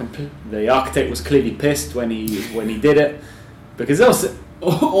the architect was clearly pissed when he did it, because also,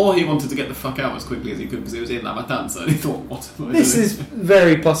 or he wanted to get the fuck out as quickly as he could because he was in La Matanza and he thought, what this is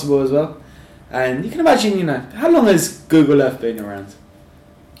very possible as well. And you can imagine, how long has Google Earth been around?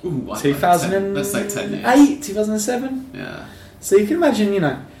 2000, let's say 10 years. 8, 2007. Yeah. So you can imagine,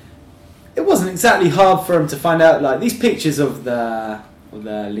 it wasn't exactly hard for him to find out. Like, these pictures of the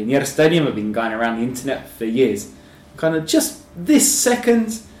Liniers Stadium have been going around the internet for years. Kind of just this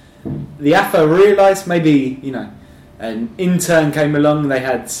second, the AFA realised, maybe an intern came along. They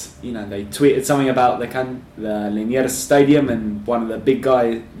had they tweeted something about the Liniers Stadium, and one of the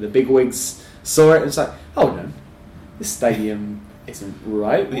big wigs saw it. It's like, hold on, this stadium isn't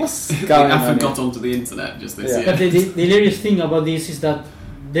right. What's going on? AFA got onto the internet just this year. But the hilarious thing about this is that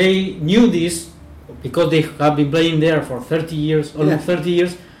they knew this because they have been playing there for 30 years, almost 30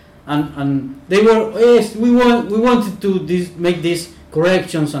 years, and they were, yes, we wanted to make these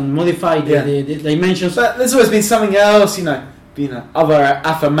corrections and modify the dimensions. But there's always been something else, other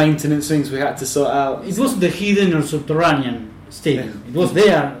AFA maintenance things we had to sort out. It was the hidden or subterranean stadium. It was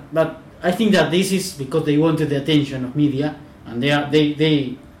there, but I think that this is because they wanted the attention of media, and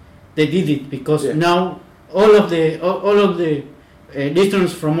they did it because now all of the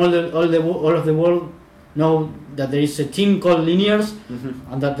listeners from all of the world know that there is a team called Liniers,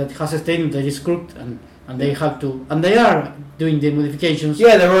 and that has a stadium that is crooked, and they have to, and they are doing the modifications.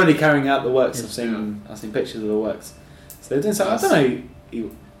 Yeah, they're already carrying out the works. I've seen pictures of the works. So they're doing something. I don't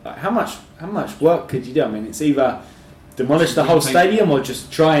know how much work could you do. I mean, it's either demolish the whole stadium or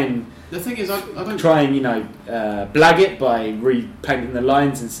just try and. The thing is, I don't try and blag it by repainting the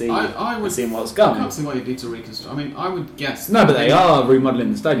lines and seeing what's going. I can't see why you need to reconstruct. I mean, I would guess. No, but they are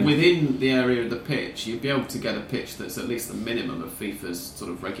remodelling the stadium. Within the area of the pitch, you'd be able to get a pitch that's at least the minimum of FIFA's sort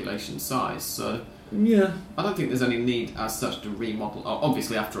of regulation size. So yeah, I don't think there's any need as such to remodel.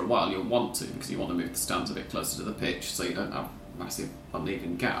 Obviously, after a while, you'll want to, because you want to move the stands a bit closer to the pitch, so you don't have massive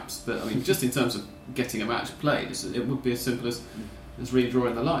uneven gaps. But I mean, just in terms of getting a match played, it would be as simple as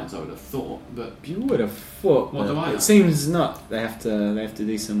redrawing the lines, I would have thought. But you would have thought. What do I know? It seems not. They have to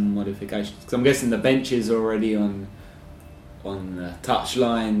do some modifications, because I'm guessing the benches are already on the touch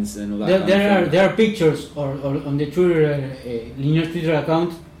lines and all that. There are pictures or on the Twitter Liniers Twitter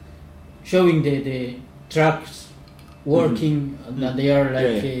account showing the tracks working, that they are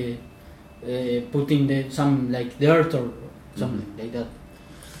like putting some like dirt or something like that.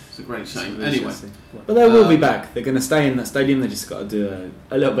 It's a great shame. Anyway, but they will be back. They're going to stay in that stadium. They just got to do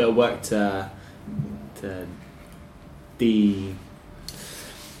a little bit of work to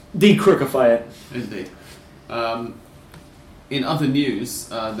de-crookify it. Indeed. In other news,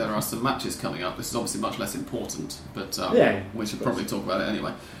 there are some matches coming up. This is obviously much less important, but we should probably talk about it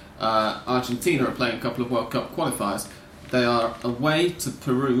anyway. Argentina are playing a couple of World Cup qualifiers. They are away to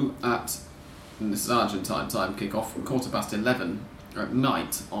Peru and this is Argentine time, kick-off from 11:15 at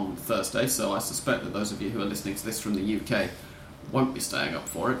night on Thursday, so I suspect that those of you who are listening to this from the UK won't be staying up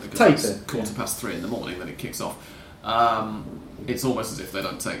for it, because it's 3:15 in the morning that it kicks off. It's almost as if they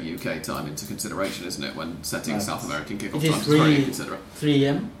don't take UK time into consideration, isn't it, when setting South American kick-off times? It's very inconsiderate. 3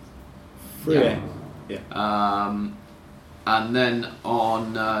 a.m? 3 a.m. Yeah. And then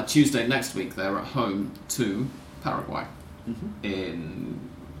on Tuesday next week, they're at home to Paraguay in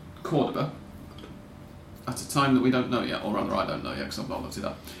Cordoba at a time that we don't know yet, or rather I don't know yet because I've not looked it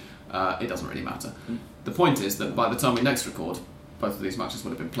up. It doesn't really matter. The point is that by the time we next record, both of these matches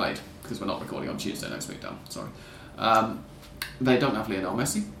would have been played, because we're not recording on Tuesday next week, Dan. Sorry. They don't have Lionel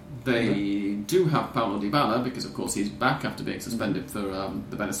Messi. They do have Paulo Dybala, because of course he's back after being suspended for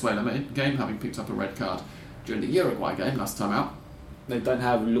the Venezuela game, having picked up a red card during the Uruguay game last time out. They don't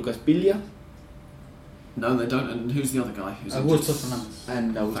have Lucas Billa No, they don't. And who's the other guy? Augusto Fernandes.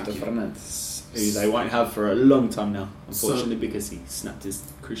 and Thank Augusto you. Fernandes, who they won't have for a long time now, unfortunately, because he snapped his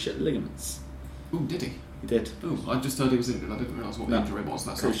cruciate ligaments. Ooh, did he? He did. Oh, I just heard he was injured. I didn't realise what the No. injury was.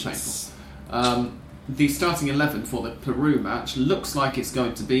 That sounds Cruciates. painful. The starting 11 for the Peru match looks like it's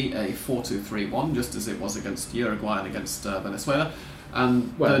going to be a 4-2-3-1, just as it was against Uruguay and against Venezuela.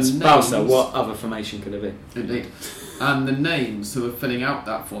 And Well, the it's Barca. names- What other formation could it be? Indeed. And the names who are filling out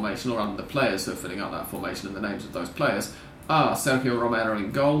that formation, or rather the players who are filling out that formation, and the names of those players are Sergio Romero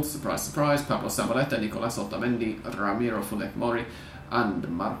in goal, surprise, surprise, Pablo Zabaleta, Nicolas Otamendi, Ramiro Funes Mori, and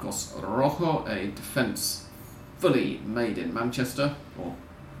Marcos Rojo, a defence fully made in Manchester, or,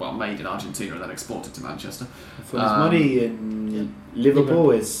 well, made in Argentina and then exported to Manchester. Funes Mori in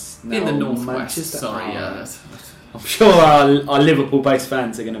Liverpool is now in the northwest, Manchester. sorry, Oh. yeah. that's- I'm sure our Liverpool-based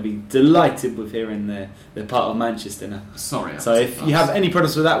fans are going to be delighted with hearing they're part of Manchester now. Sorry. So if you have any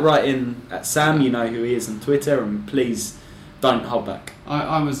problems with that, write in at Sam. You know who he is on Twitter, and please don't hold back.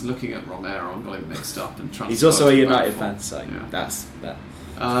 I was looking at Romero and got him mixed up and transferred. He's also a United back fan, for- so yeah. that's that.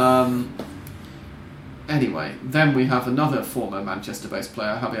 Anyway, then we have another former Manchester-based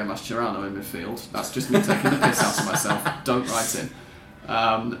player, Javier Mascherano, in midfield. That's just me taking the piss out of myself. Don't write in.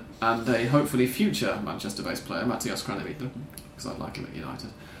 And a hopefully future Manchester-based player, Matias Craneviter, because I'd like him at United.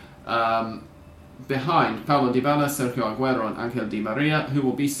 Behind, Paulo Dybala, Sergio Aguero and Angel Di Maria, who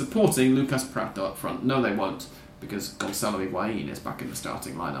will be supporting Lucas Prato up front. No, they won't, because Gonzalo Higuain is back in the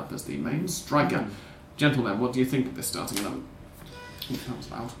starting lineup as the main striker. Gentlemen, what do you think of this starting lineup? Oh, that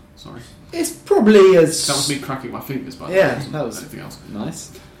was loud. Sorry. It's probably as That was me cracking my fingers, by the Yeah, way. It wasn't that was- anything else.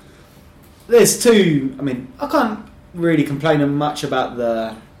 nice. There's two. I mean, I can't really complain much about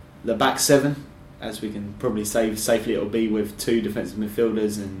the back seven, as we can probably say safely it'll be with two defensive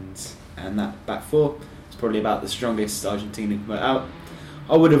midfielders and that back four. It's probably about the strongest Argentina can put out.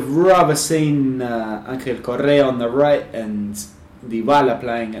 I would have rather seen Angel Correa on the right and Dybala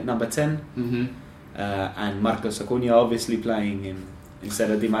playing at number 10, Mm-hmm. and Marcos Acuna obviously playing instead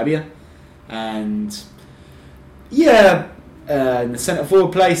of Di Maria. And yeah, in the centre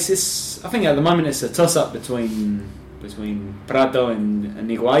forward place, I think at the moment it's a toss up between Prato and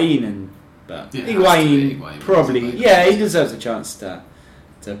Higuain, but Yeah, it has to be Higuain Higuain, probably, basically. yeah, he deserves a chance to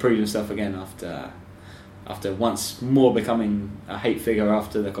prove himself again after once more becoming a hate figure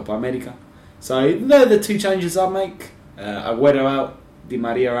after the Copa America. So they're the two changes I'll make. Aguero out, Di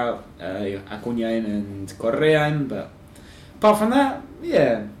Maria out, Acuna in and Correa in, but apart from that,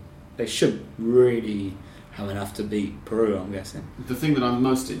 yeah, they should really have enough to beat Peru, I'm guessing. The thing that I'm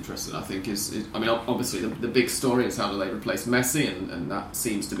most interested in, I think, is I mean, obviously the big story is how do they replace Messi, and that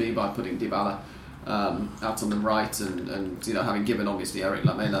seems to be by putting Dybala out on the right, and you know, having given obviously Eric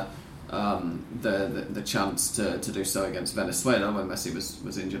Lamela the chance to do so against Venezuela when Messi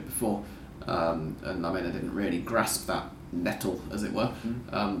was injured before, and Lamela didn't really grasp that nettle, as it were.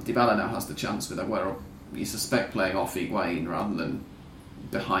 Dybala now has the chance with Aguero, you suspect, playing off Higuain rather than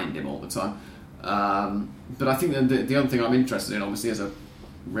behind him all the time. But I think the other thing I'm interested in, obviously, as a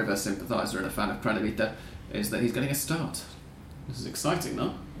River sympathiser and a fan of Craneviter, is that he's getting a start. This is exciting,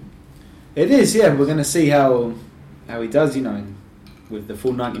 no? It is, yeah. We're going to see how he does, you know, with the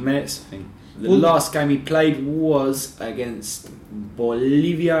full 90 minutes. I think the last game he played was against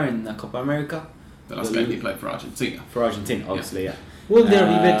Bolivia in the Copa America. The last game he played for Argentina. For Argentina, obviously, yeah. Will there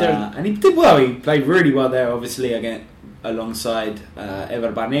be better? And he did well. He played really well there, obviously, again alongside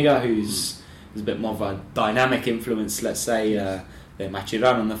Ever Banega, who's a bit more of a dynamic influence, let's say, than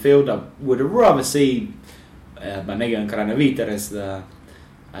Mascherano on the field. I would rather see Banega and Craneviter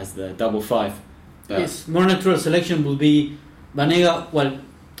as the double five. Yes, more natural selection will be Banega. Well,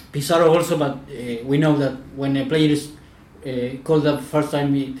 Pizarro also, but we know that when a player is called up first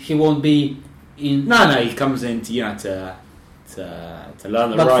time, he won't be in. No, he comes in to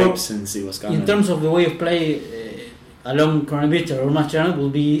learn the But ropes and see what's going on. In terms of the way of play, along Craneviter or Mascherano will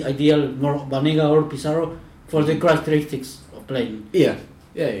be ideal, more Banega or Pizarro for the characteristics of playing. Yeah.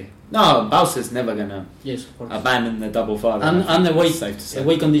 No, Bausa's never gonna Yes, of course. abandon the double five. And the weight, safe to say.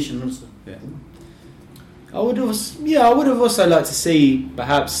 away condition also. Yeah. I would have also liked to see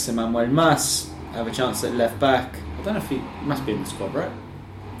perhaps Emmanuel Mas have a chance at left back. I don't know if he must be in the squad, right?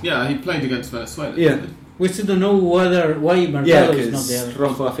 Yeah, he played against Venezuela. Yeah. didn't he? We still don't know why Yeah, Mercado is not because there.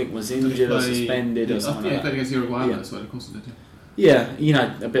 Rojo, I think, was Did he injured or play- suspended yeah, or something he like played that. against Uruguay and Yeah. Venezuela, of course he did. Yeah, you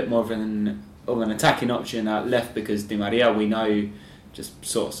know, a bit more of an of an attacking option out left because Di Maria, we know, just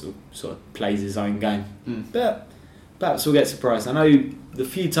sort of plays his own game. But perhaps we'll get surprised. I know the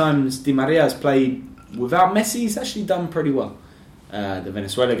few times Di Maria has played without Messi, he's actually done pretty well. The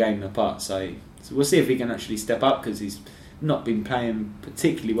Venezuela game apart, so we'll see if he can actually step up because he's not been playing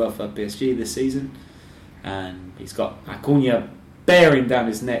particularly well for PSG this season, and he's got Acuna bearing down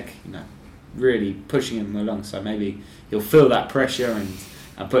his neck, really pushing him along. So maybe he'll feel that pressure and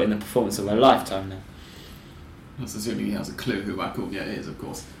put in the performance of a lifetime now. That's assuming he has a clue who Acuna is, of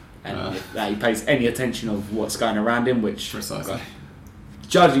course, and that he pays any attention of what's going around him, which precisely,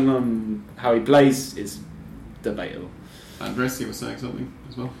 judging on how he plays, is debatable. Andres, you were saying something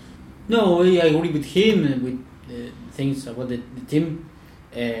as well? No, I agree with him and with things about the team.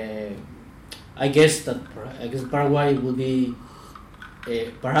 I guess Paraguay will be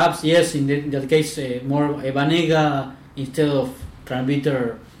perhaps, yes, in that case more Vanega instead of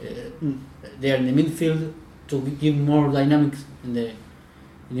Tranviter there in the midfield to give more dynamics in the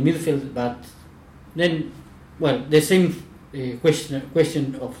midfield. But then, the same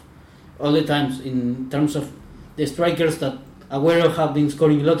question of all the times in terms of the strikers, that Agüero have been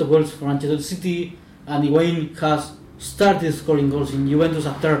scoring a lot of goals for Manchester City, and Higuaín has started scoring goals in Juventus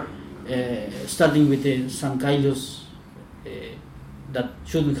after starting with San Carlos that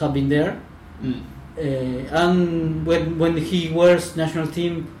shouldn't have been there. And when he wears national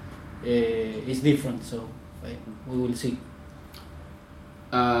team, it's different. So we will see.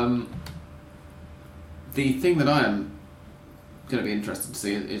 The thing that I am going to be interested to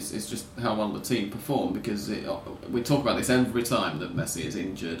see is just how well the team perform, because we talk about this every time that Messi is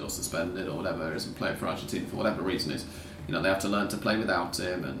injured or suspended or whatever, isn't playing for Argentina for whatever reason is. They have to learn to play without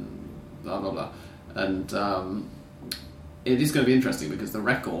him and blah blah blah. And it is going to be interesting because the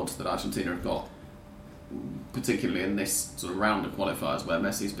record that Argentina have got, particularly in this sort of round of qualifiers where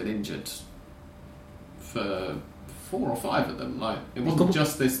Messi's been injured for 4 or 5 of them. Like, it wasn't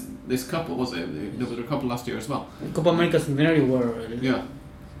just this couple, was it? There was a couple last year as well. Copa America Centenario were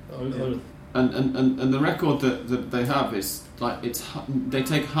all. And the record that they have is like they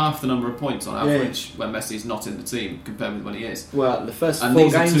take half the number of points on average when Messi's not in the team compared with when he is. Well, the first and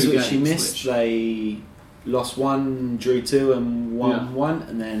 4 games which he games missed, they lost 1, drew 2, and won 1,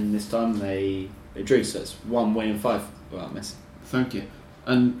 and then this time they drew. So it's 1 win and 5 without Messi. Thank you.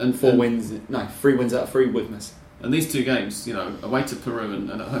 And 4 wins, 3 wins out of 3 with Messi. And these 2 games, away to Peru and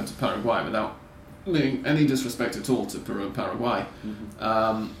at home to Paraguay, without being any disrespect at all to Peru and Paraguay,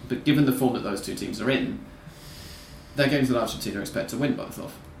 but given the form that those 2 teams are in, they're games that Argentina expect to win both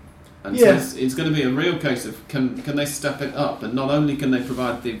of. And so it's going to be a real case of can they step it up, and not only can they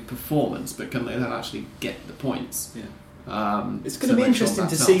provide the performance, but can they then actually get the points. It's going to be interesting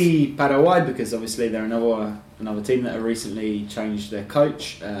to see Paraguay, because obviously they're another team that have recently changed their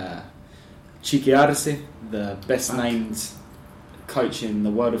coach. Chiqui Arce, the best named coach in the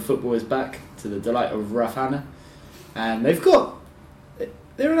world of football, is back, to the delight of Rafana, and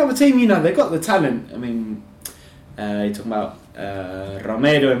they're another team. They've got the talent. I mean, you're talking about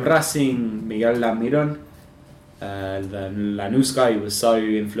Romero in Racing, Miguel Almirón, the Lanús guy was so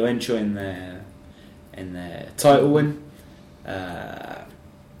influential in the title win.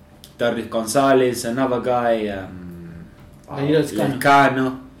 David Gonzalez, another guy,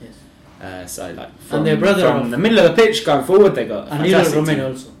 Elcano. So from the middle of the pitch going forward, they got and Little Romero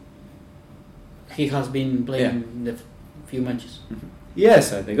also. He has been playing the few matches. Yeah,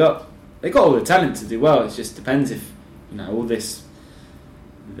 so they got all the talent to do well. It just depends if all this,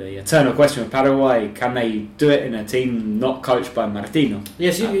 the eternal question with Paraguay, can they do it in a team not coached by Martino?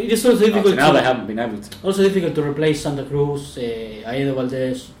 Yes, it is also difficult. Now they haven't been able to. Also difficult to replace Santa Cruz, Aedo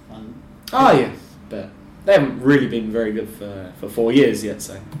Valdez. But they haven't really been very good for 4 years yet,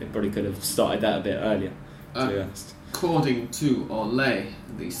 so they probably could have started that a bit earlier, to be honest. According to Ole,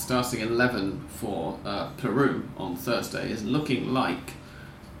 the starting 11 for Peru on Thursday is looking like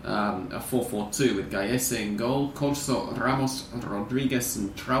a 4-4-2 with Gallese in goal, Corso, Ramos, Rodriguez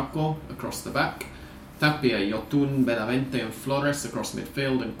and Trauco across the back, Tapia, Yotun, Benavente and Flores across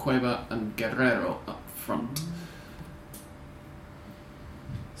midfield, and Cueva and Guerrero up front.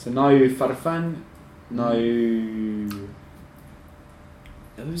 So no Farfan, no...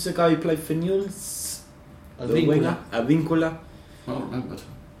 Who's the guy who played for Newell's? Advíncula. Well remembered.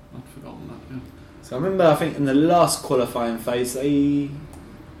 I'd forgotten that, yeah. So I remember, I think in the last qualifying phase, they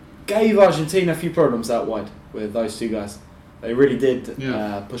gave Argentina a few problems out wide with those 2 guys. They really did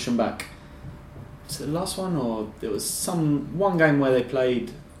push them back. Was it the last one, or there was one game where they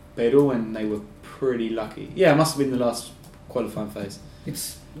played Peru and they were pretty lucky? Yeah, it must have been the last qualifying phase.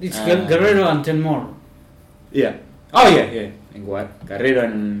 It's Guerrero and 10 more. Yeah. Oh yeah. and Guerrero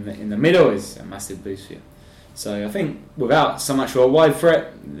in the middle is a massive boost for you. So I think without so much of a wide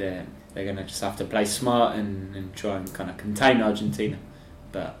threat, they're going to just have to play smart and try and kind of contain Argentina.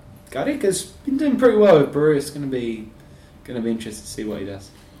 But Gareca's been doing pretty well with Peru. It's going to be interesting to see what he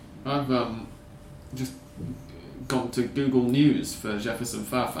does. I've just gone to Google News for Jefferson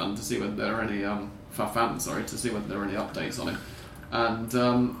Farfan to see whether there are any to see whether there are any updates on him, and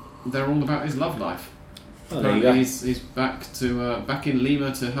they're all about his love life. Oh, there you go. He's back in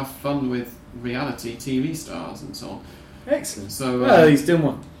Lima to have fun with reality TV stars and so on. Excellent. So he's doing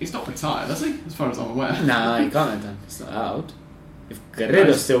one. He's not retired, has he? As far as I'm aware. No, he can't have done. It's not that old. If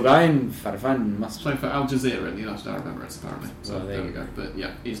Guerrero's still going, Farfan must play for Al Jazeera in the United Arab Emirates, apparently. So well, there we go. But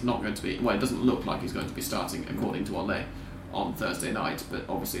yeah, he's not going to be. Well, it doesn't look like he's going to be starting, according to Ole, on Thursday night. But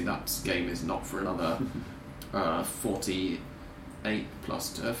obviously, that game is not for another 48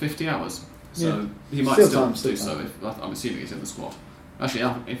 plus 50 hours. So he might still do so. I'm assuming he's in the squad.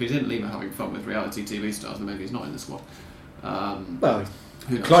 Actually, if he's in Lima having fun with reality TV stars, then maybe he's not in the squad. Well,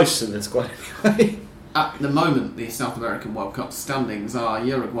 close to the squad anyway. At the moment, the South American World Cup standings are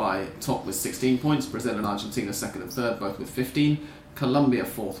Uruguay top with 16 points, Brazil and Argentina second and third, both with 15, Colombia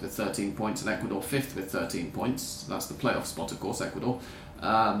fourth with 13 points, and Ecuador fifth with 13 points. That's the playoff spot, of course, Ecuador.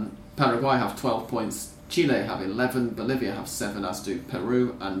 Paraguay have 12 points, Chile have 11, Bolivia have 7, as do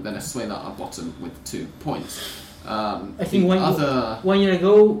Peru, and Venezuela are bottom with 2 points. I think 1 year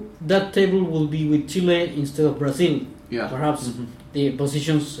ago, that table will be with Chile instead of Brazil. Yeah. Perhaps the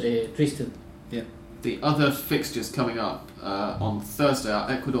positions twisted. Yeah. The other fixtures coming up on Thursday are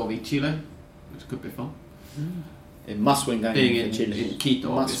Ecuador v Chile, which could be fun. It must win game. Being in Chile.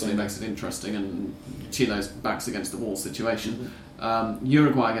 Quito obviously makes it interesting, and Chile's backs against the wall situation.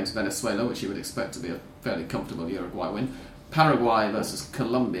 Uruguay against Venezuela, which you would expect to be a fairly comfortable Uruguay win. Paraguay versus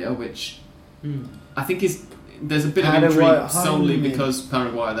Colombia, which I think there's a bit of intrigue solely because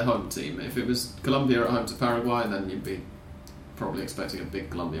Paraguay are the home team. If it was Colombia at home to Paraguay, then you'd be probably expecting a big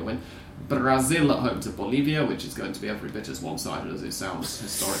Colombia win. Brazil at home to Bolivia, which is going to be every bit as one-sided as it sounds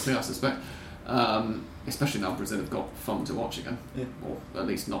historically, I suspect. Especially now Brazil have got fun to watch again, or at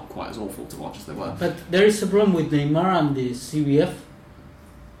least not quite as awful to watch as they were. But there is a problem with Neymar and the CBF.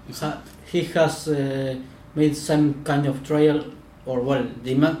 He has made some kind of trial,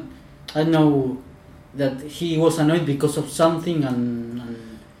 I know that he was annoyed because of something,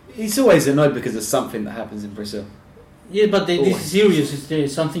 and he's always annoyed because of something that happens in Brazil. Yeah, but this is serious.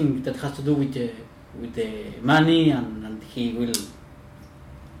 It's something that has to do with the money, and he will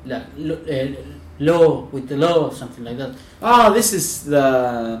law with the law or something like that. This is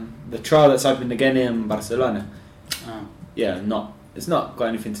the trial that's opened again in Barcelona. Yeah, it's not got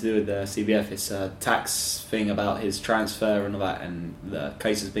anything to do with the CBF. It's a tax thing about his transfer and all that, and the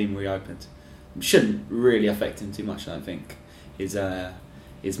case has been reopened. It shouldn't really affect him too much, I don't think.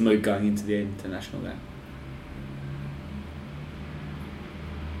 His mood going into the international game.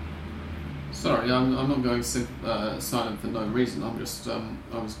 Sorry, I'm not going silent for no reason. I'm just I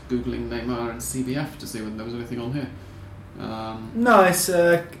was googling Neymar and CBF to see whether there was anything on here. No, it's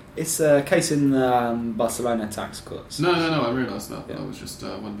a case in Barcelona tax courts. No, I realised that. Yeah. I was just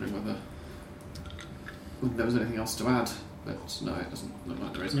wondering whether there was anything else to add, but no, it doesn't look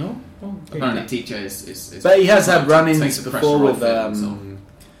like there is. No? Okay. Apparently, TJ is. But he has had run-ins the before pressure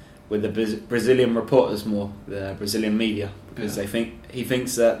with the Brazilian reporters, the Brazilian media, because he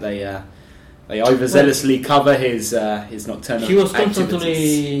thinks that they overzealously cover his nocturnal activities. He was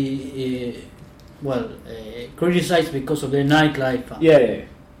constantly criticized because of the nightlife. Yeah.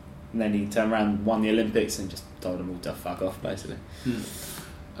 And then he turned around and won the Olympics and just told them all to fuck off, basically.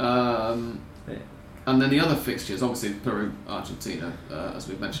 And then the other fixtures, obviously Peru, Argentina, as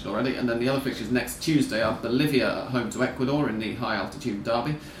we've mentioned already, and then the other fixtures next Tuesday are Bolivia at home to Ecuador in the high altitude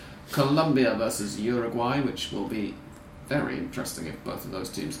derby, Colombia versus Uruguay, which will be very interesting if both of those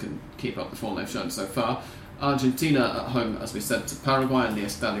teams can keep up the form they've shown so far. Argentina at home, as we said, to Paraguay in the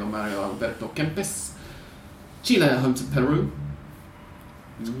Estadio Mario Alberto Kempes. Chile at home to Peru.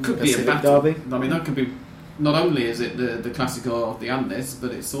 Could be a battle. Derby. I mean, that could be. Not only is it the Clásico of the Andes,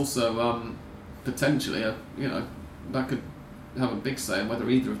 but it's also potentially that could have a big say on whether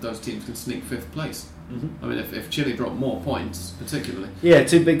either of those teams can sneak fifth place. I mean, if Chile drop more points, particularly. Yeah,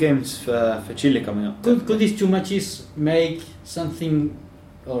 2 big games for Chile coming up. Could these 2 matches make something,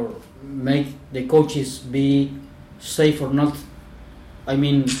 or make the coaches be safe or not? I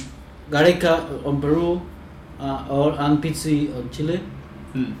mean, Gareca on Peru and Pizzi on Chile?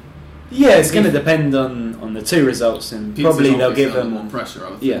 Yeah, it's going to depend on the 2 results, and Pizzi's probably they'll give them more pressure.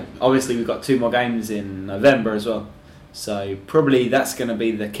 I would yeah, think. obviously we've got 2 more games in November as well. So probably that's going to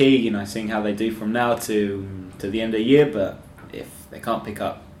be the key, seeing how they do from now to the end of the year. But they can't pick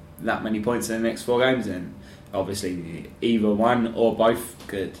up that many points in the next 4 games, then obviously either one or both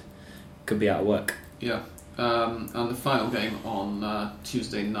could be out of work. Yeah. And the final game on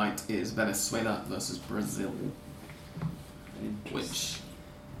Tuesday night is Venezuela versus Brazil, which,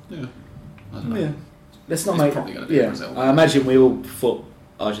 I don't know. Yeah. Let's not It's make. probably gonna be Brazil. I imagine we all thought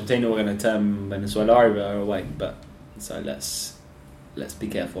Argentina were going to turn Venezuela over away, but so let's be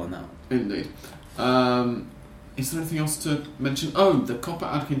careful on that. Indeed. Is there anything else to mention? Oh, the Copa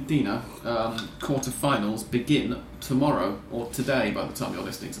Argentina quarterfinals begin tomorrow or today, by the time you're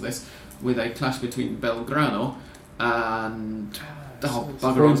listening to this, with a clash between Belgrano and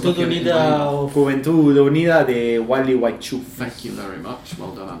Juventud Unida of Juventud Unida de Gualeguaychú. Thank you very much.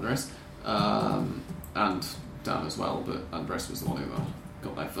 Well done, Andres. And Dan as well, but Andres was the one who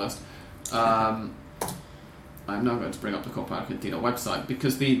got there first. I'm now going to bring up the Copa Argentina website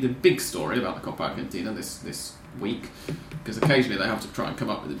because the big story about the Copa Argentina this week, because occasionally they have to try and come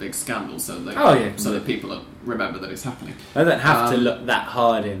up with a big scandal so that people remember that it's happening. They don't have to look that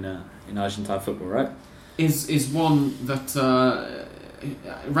hard in Argentine football, right? Is one that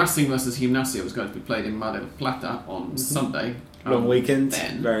Racing versus Gimnasia was going to be played in Mar del Plata on Sunday. Long weekend,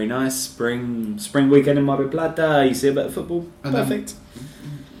 very nice. Spring weekend in Mar del Plata. You see a bit of football. Perfect.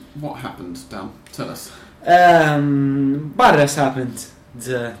 What happened, Dan? Tell us. Barras happened,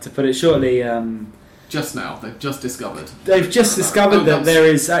 to put it shortly. Just now, they've just discovered. That there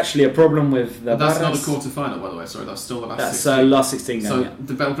is actually a problem with the That's Barras. not a quarter-final, by the way. Sorry, that's still the last 16. That's last 16 game. So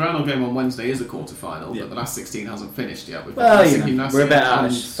the Belgrano game on Wednesday is a quarter-final, but the last 16 hasn't finished yet. We've Well, Gimnasia we're a bit out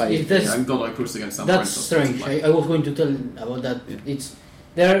of phase. and Godoy Cruz against San That's strange. I was going to tell about that. Yeah.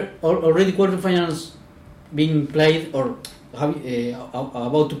 There are already quarterfinals being played or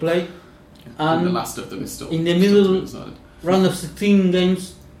about to play, and the last of them is still in the middle round of 16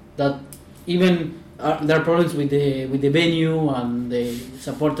 games. That even there are problems with the venue and the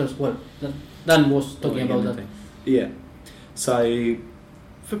supporters. Well, Dan was talking about that. Yeah. So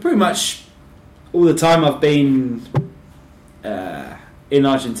for pretty much all the time I've been in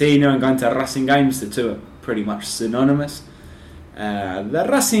Argentina and going to Racing games, the two are pretty much synonymous. The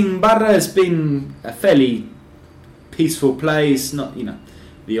Racing Barra has been a fairly peaceful place, not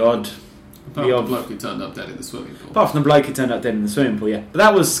the odd. Apart from the bloke who turned up dead in the swimming pool. Apart from the bloke who turned up dead in the swimming pool, yeah. But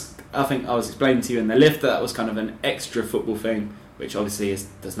that was, I think I was explaining to you in the lift, that was kind of an extra football thing, which obviously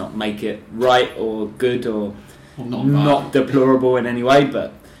does not make it right or good or not deplorable in any way,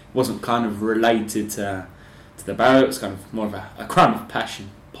 but wasn't kind of related to the Barra. It was kind of more of a crime of passion,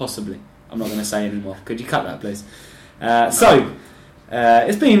 possibly. I'm not going to say anymore. Could you cut that, please?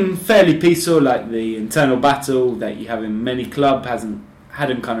 It's been fairly peaceful, like the internal battle that you have in many clubs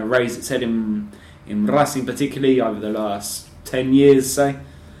hadn't kind of raised its head in Racing particularly over the last 10 years, say,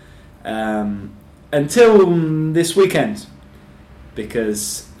 until this weekend,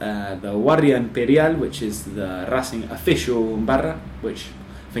 because the Guardia Imperial, which is the Racing official Barra, which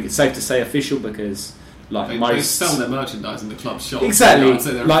I think it's safe to say official because they sell their merchandise in the club shop. Exactly,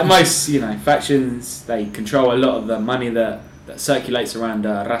 like most factions, they control a lot of the money that circulates around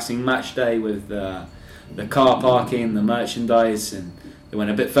Racing match day with the car parking, the merchandise, and they went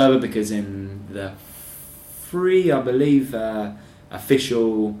a bit further because in the 3, I believe,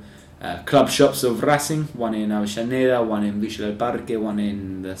 official club shops of Racing, one in Avellaneda, one in Villa del Parque, one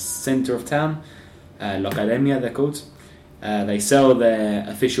in the centre of town, La Academia they're called. They sell their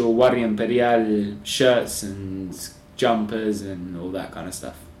official Guardia Imperial shirts and jumpers and all that kind of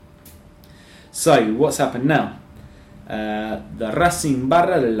stuff. So, what's happened now? The Racing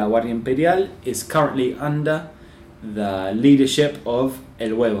Barra de la Guardia Imperial is currently under the leadership of El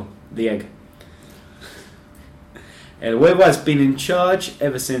Huevo, the egg. El Huevo has been in charge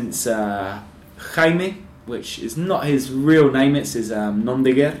ever since Jaime, which is not his real name, it's his nom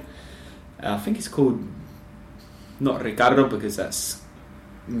de guerre. I think it's called, not Ricardo because that's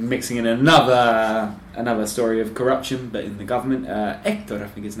mixing in another story of corruption, but in the government, Hector I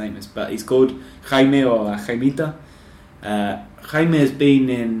think his name is, but he's called Jaime or Jaimita. Jaime has been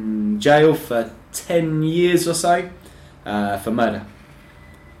in jail for 10 years or so for murder,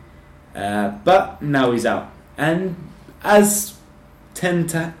 but now he's out, and as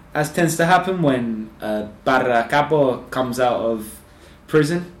tends to happen when Barra Capo comes out of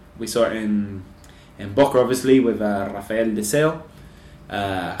prison, we saw it in Boca obviously with Rafael Deseo.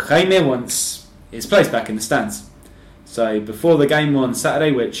 Jaime wants his place back in the stands, so before the game on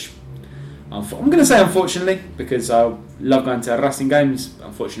Saturday, which I'm going to say unfortunately because I love going to Racing games,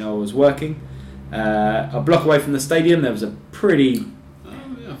 unfortunately I was working a block away from the stadium. There was a pretty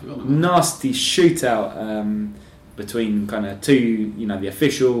nasty shootout between kind of two, the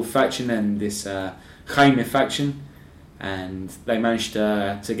official faction and this Jaime faction. and they managed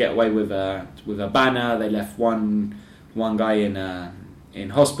to get away with a banner. They left one guy in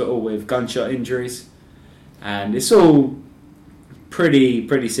hospital with gunshot injuries, and it's all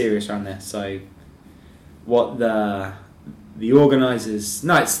pretty serious around there. So what the organisers,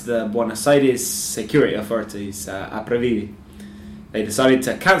 no, it's the Buenos Aires security authorities, APREVIDI, they decided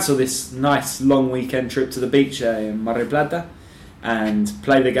to cancel this nice long weekend trip to the beach in Mar del Plata and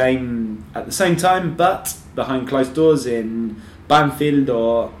play the game at the same time, but behind closed doors in Banfield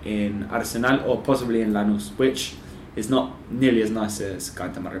or in Arsenal or possibly in Lanús, which is not nearly as nice as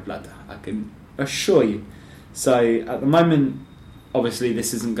going to Mar del Plata, I can assure you. So at the moment, obviously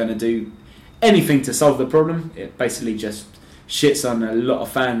this isn't going to do anything to solve the problem. It basically just shits on a lot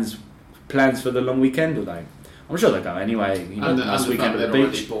of fans' plans for the long weekend, although I'm sure they'll go anyway. You know, And last the weekend fact at they'd the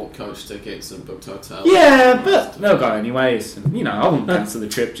already beach. bought coach tickets and booked hotels. Yeah, but they'll go anyways. And, you know, I won't cancel the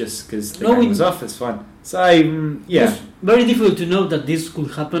trip just because the game was off. It's fine. So yeah, It's very difficult to know that this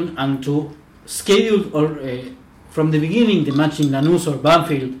could happen and to schedule or from the beginning the match in Lanús or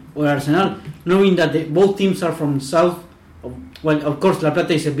Banfield or Arsenal, knowing that both teams are from south. Well, of course, La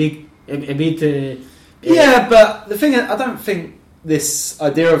Plata is a bit. Yeah, but the thing is, I don't think this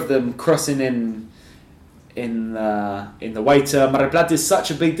idea of them crossing in the way to Mar del Plata is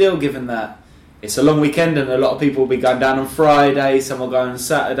such a big deal, given that it's a long weekend and a lot of people will be going down on Friday, some will go on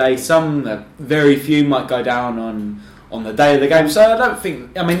Saturday, some, very few might go down on the day of the game. So I don't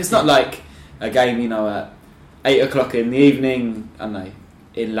think, I mean, it's not like a game, you know, at 8 o'clock in the evening, I don't know,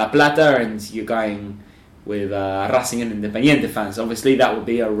 in La Plata, and you're going with Racing and Independiente fans. Obviously that would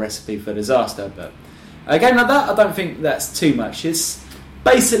be a recipe for disaster, but a game like that, I don't think that's too much. It's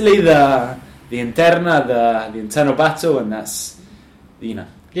basically the interna, the internal battle, and that's, you know.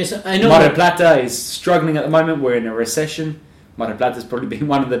 Yes, I know. Mar del Plata is struggling at the moment. We're in a recession. Mar del Plata's probably been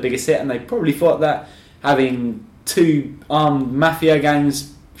one of the biggest hit, and they probably thought that having two armed mafia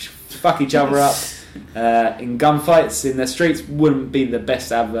gangs fuck each other up in gunfights in the streets wouldn't be the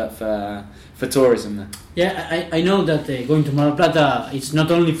best advert for tourism there. Yeah, I know that going to Mar del Plata is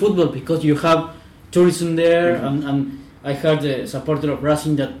not only football, because you have tourism there, and I heard a supporter of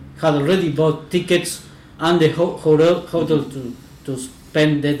Racing that had already bought tickets and the hotel to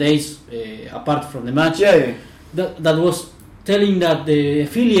spend the days apart from the match. Yeah. That was telling that the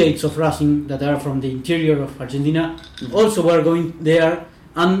affiliates of Racing that are from the interior of Argentina also were going there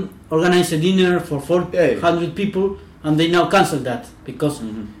and organized a dinner for 400 people, and they now cancelled that because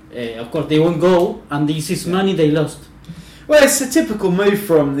of course they won't go, and this is money they lost. Well, it's a typical move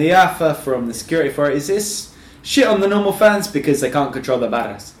from the AFA, from the security authorities. It's shit on the normal fans because they can't control the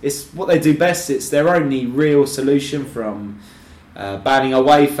barras. It's what they do best. It's their only real solution, from banning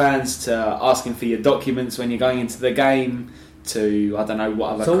away fans to asking for your documents when you're going into the game to, I don't know,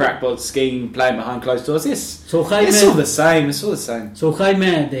 what other crackpot scheme, playing behind closed doors. It's all the same. It's all the same. So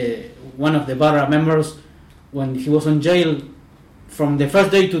Jaime, one of the Barra members, when he was on jail, from the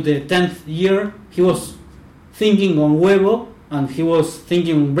first day to the 10th year, he was thinking on huevo, and he was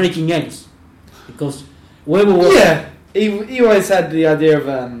thinking on breaking eggs, because huevo was... Yeah, he always had the idea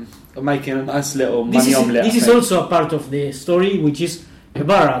of making a nice little money omelette. This is also a part of the story, which is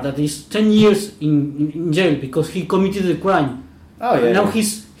Ibarra, that is 10 years in jail because he committed a crime. Oh yeah. Now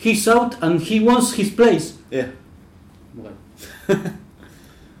he's out and he wants his place. Yeah. Well.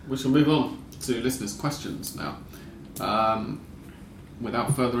 We shall move on to listeners' questions now.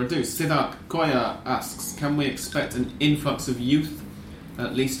 Without further ado, Siddharth Koya asks, can we expect an influx of youth,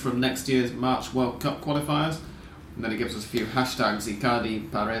 at least from next year's March World Cup qualifiers? And then he gives us a few hashtags: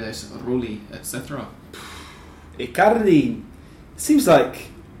 Icardi, Paredes, Rulli, etc. Icardi, seems like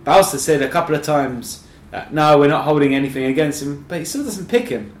Bausa said a couple of times that no, we're not holding anything against him, but he still doesn't pick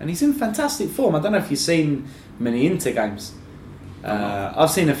him, and he's in fantastic form. I don't know if you've seen many Inter games. I've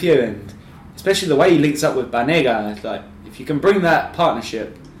seen a few, and especially the way he links up with Banega. Like, if you can bring that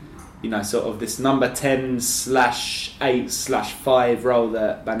partnership, you know, sort of this number 10/8/5 role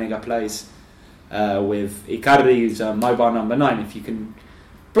that Banega plays with Icardi, who's a mobile number 9. If you can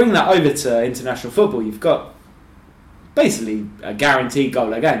bring that over to international football, you've got basically a guaranteed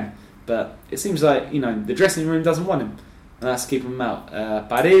goal a game. But it seems like, you know, the dressing room doesn't want him, and that's keeping him out.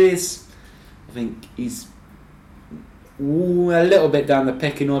 Paredes, I think he's a little bit down the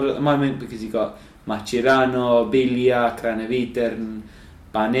pecking order at the moment, because you've got Mascherano, Biglia, Craneviter,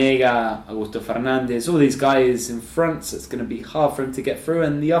 Banega, Augusto Fernandez, all these guys in front, so it's going to be hard for him to get through.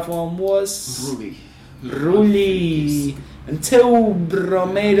 And the other one was Rulli. Until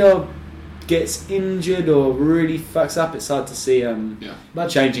Romero gets injured or really fucks up, it's hard to see But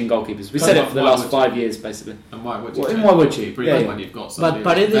changing goalkeepers. We said it for the why last would 5 years, basically. And why would you? Well, change why would you? goalkeeper Yeah, when yeah. you've got But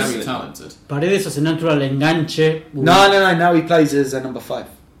somebody who's Paredes- very talented. Paredes as a natural enganche. No. Now he plays as a number 5.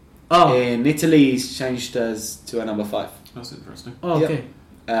 Oh, In Italy, he's changed to a number 5. That's interesting. oh okay.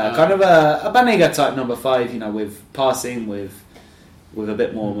 Kind of a Banega type number 5, with passing, with a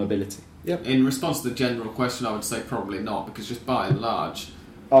bit more mobility. Yep. In response to the general question, I would say probably not, because just by and large,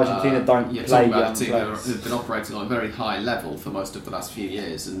 Argentina don't you're play talking about young a team players. that have been operating on a very high level for most of the last few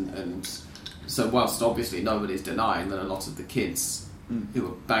years, and so whilst obviously nobody's denying that a lot of the kids who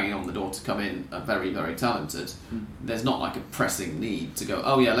are banging on the door to come in are very, very talented, there's not like a pressing need to go,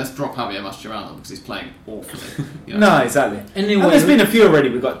 oh yeah, let's drop Javier Mascherano because he's playing awfully. No, exactly. Anyway, And there's been a few already.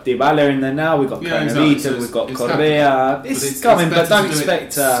 We've got Dybala in there now. We've got Yeah, Cranavita. exactly. So We've got it's Correa. It's coming, better but don't to do it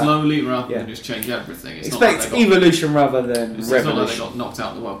expect slowly rather yeah. than just change everything. It's expect not like they got, evolution rather than it's not like they revolution. got knocked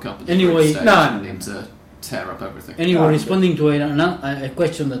out in the World Cup. Anyway, and need to tear up everything. Anyway, Ah, responding to a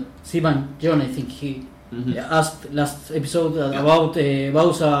question that Sivan John, I think he Mhm. asked last episode about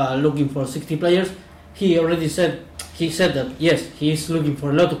Bausa looking for 60 players. He already said that yes, he is looking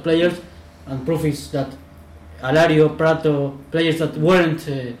for a lot of players, and proof is that Alario, Prato, players that weren't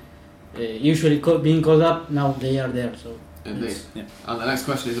usually being called up, now they are there. So Indeed. Yeah. And the next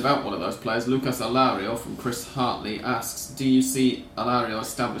question is about one of those players. Lucas Alario from Chris Hartley asks, do you see Alario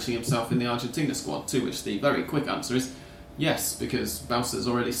establishing himself in the Argentina squad? To which the very quick answer is yes, because Bausa's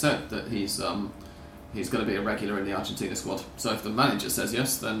already said that he's going to be a regular in the Argentina squad. So if the manager says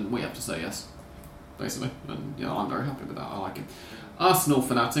yes, then we have to say yes, basically. And I'm very happy with that. I like him. Arsenal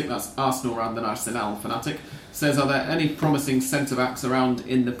fanatic, that's Arsenal rather than Arsenal fanatic, says, are there any promising centre-backs around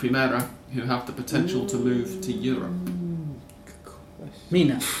in the Primera who have the potential to move to Europe?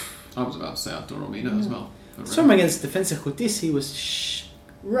 Mina. I was about to say Arturo Mina as well. Some against Defensa Justicia, he was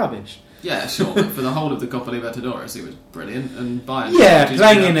rubbish. Yeah, sure. But for the whole of the Copa Libertadores, he was brilliant. And Bayern, Yeah, he's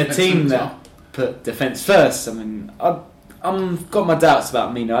playing been in a excellent team as that well. put defence first. I mean, I've got my doubts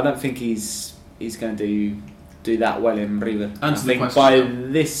about Mina. I don't think he's going to do that well in River. I Answer the think question, by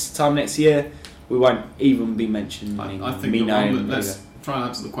though. this time next year, we won't even be mentioning I think Mina you're wrong, in but let's River. try and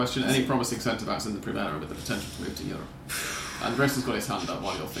answer the question. Any promising centre-backs in the Primera with the potential to move to Europe? Andres has got his hand up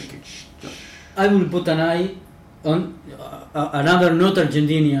while you're thinking. Go. I will put an eye on another not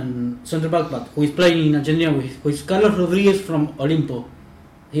Argentinian centre back, but who is playing in Argentina, who is Carlos Rodriguez from Olimpo.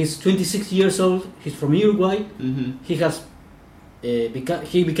 He's 26 years old. He's from Uruguay. Mm-hmm. He has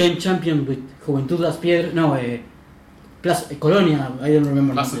he became champion with Juventud Las Piedras. No, Plaza Colonia. I don't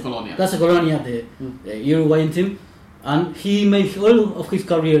remember. Plaza Colonia. Plaza Colonia, the Uruguayan team, and he made all of his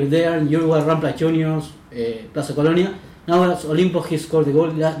career there in Uruguay, Rampla Juniors, Plaza Colonia. Now at Olimpo, he scored the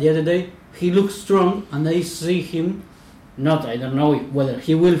goal the other day. He looks strong, and I see him. I don't know whether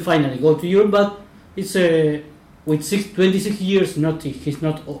he will finally go to Europe, but it's with 26 years. He's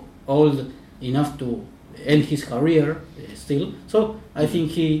not old enough to end his career still. So I think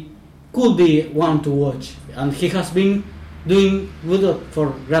he could be one to watch, and he has been doing good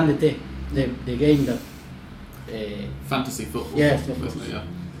for Grande T, the game that. Fantasy football. Yes, of isn't it? Yeah.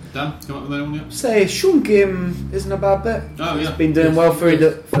 Dan, come up with anyone yet? Say Schunkim isn't a bad bet. Oh, yeah. He's been doing Yes, well for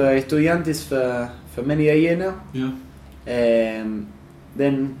yes. Estudiantes for many a year now. Yeah.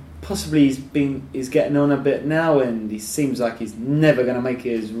 Then possibly he's getting on a bit now, and he seems like he's never going to make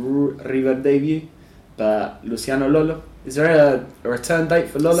his River debut. But Luciano Lolo, is there a return date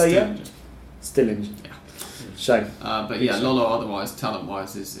for Lolo Still yet? injured. Still injured. Yeah. Shame. But yeah, Lolo otherwise,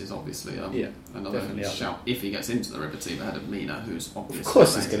 talent-wise, is obviously another definitely up shout if he gets into the River team ahead of Mina, who's obviously Of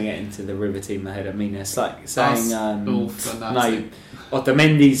course he's amazing. going to get into the River team ahead of Mina. It's like saying Arsenal no, fanatic.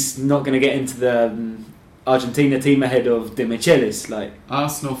 Otamendi's not going to get into the Argentina team ahead of De Michelis. Like,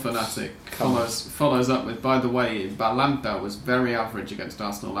 Arsenal fanatic Come follows up with, by the way, Balanta was very average against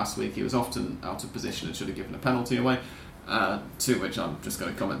Arsenal last week. He was often out of position and should have given a penalty away. To which I'm just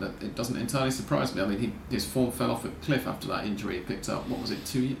going to comment that it doesn't entirely surprise me. I mean, his form fell off a cliff after that injury he picked up. What was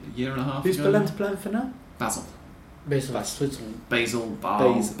it, year and a half who's ago? Balanta playing for now? Basel. Based on Switzerland. Basil,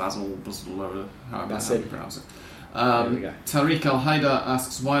 however That's how you it. pronounce it. There we go. Tariq Al Haidar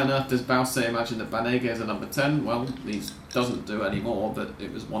asks, why on earth does Bausa imagine that Banega is a number 10? Well, he doesn't do any more, but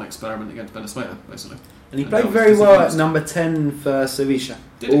it was one experiment against Venezuela, basically. And he And played that was very well at disappointing. number 10 for Sevilla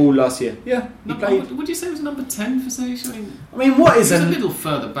Did he? all last year. Yeah, he No, played. would you say it was a number 10 for Sevilla? I mean, what He is was a a little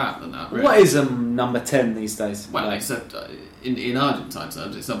further back than that, really. what is a number 10 these days? Well, Like, except in Argentine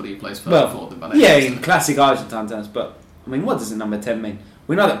terms, it's somebody who plays further well, forward than Banega. yeah, isn't in it? classic Argentine terms. But I mean, what does a number 10 mean?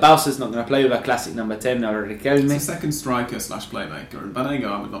 We know that Bausa's not going to play with a classic number 10 or It's a Riquelme. second striker / playmaker, and Banega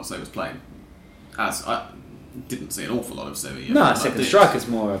I would not say was playing as didn't see an awful lot of Sevilla. No, I second did. striker's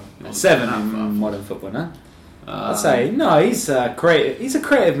more a Not 7 that far. in modern football, no? I'd say no. He's creative. He's a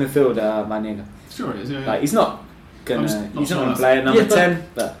creative midfielder, Manega. Sure he is, yeah. Like he's not gonna. I'm not He's sure not gonna that's- play at number Yeah, but- 10,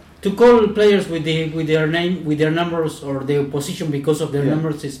 but To call players with their name, with their numbers or their position because of their Yeah.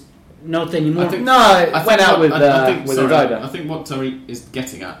 numbers is not anymore. I think- no, it I went think out what- with I think, with sorry, Odida. I think what Terry is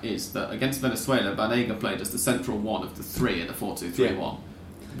getting at is that against Venezuela, Banega played as the central one of the three in the 4-2-3-1.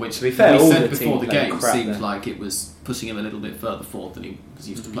 Which, To be fair, we all said the before team the played game, crap seemed there. like it was pushing him a little bit further forward than he was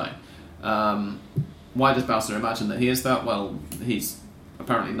used Mm-hmm. to playing. Why does Barca imagine that he is that? Well, he's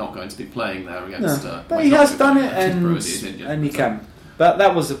apparently not going to be playing there against. No, but he West has Oxford, done it, Brody is injured. and he can. But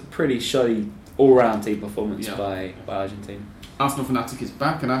that was a pretty shoddy all-round team performance Yeah. by Argentina. Arsenal Fanatic is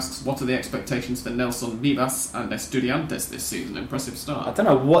back and asks, what are the expectations for Nelson Vivas and Estudiantes this season? Impressive I start. don't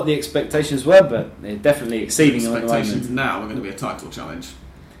know what the expectations were, but they're definitely exceeding them at the Expectations moment. now are going to be a title challenge.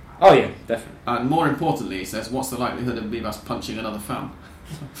 Oh yeah, definitely. And more importantly, he says, what's the likelihood of Vivas punching another fan?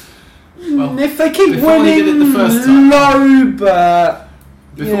 Well, If they keep before he winning, did it the first time. low, but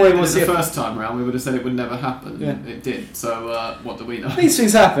before yeah, we did we'll it see the if- first time round, we would have said it would never happen. Yeah. It did. So what do we know? these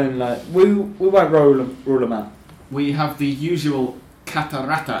things happen. Like we won't rule them out. We have the usual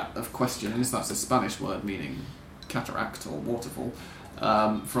catarata of questions. That's a Spanish word meaning cataract or waterfall.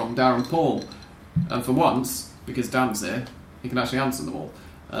 From Darren Paul. And for once, because Dan's here, he can actually answer them all.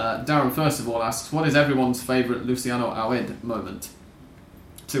 Darren first of all asks, what is everyone's favourite Luciano Awed moment?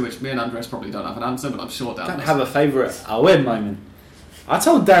 To which me and Andres probably don't have an answer, but I'm sure Dan I don't does. have a favourite Awed moment. I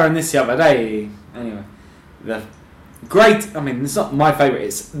told Darren this the other day. Anyway, the great. I mean, it's not my favourite.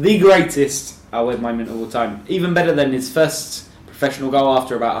 It's the greatest Awed moment of all time. Even better than his first professional goal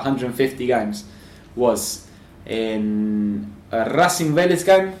after about 150 games was in a Racing Vélez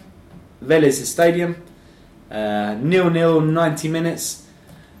game, Vélez Stadium, 0-0, 90 minutes.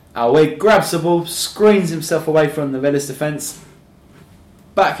 Awed grabs the ball, screens himself away from the Vélez defence,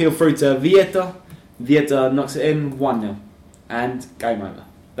 back heel through to Vieta. Vieta knocks it in, 1-0, and game over.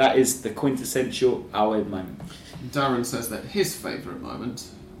 That is the quintessential Awed moment. Darren says that his favourite moment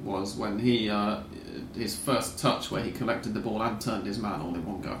was when he his first touch where he collected the ball and turned his man all in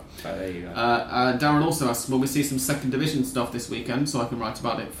one go. Oh, there you go. Darren also asks, will we see some second division stuff this weekend so I can write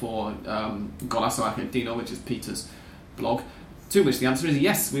about it for Golazo Argentino, which is Peter's blog? To which the answer is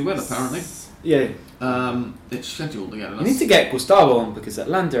yes, we will apparently. Yeah, It's scheduled again. you need to get Gustavo on because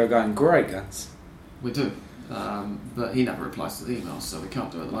Atlanta are going great guns. We do. But he never replies to the emails, so we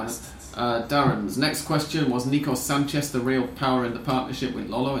can't do it at the moment. Darren's next question was Nico Sanchez the real power in the partnership with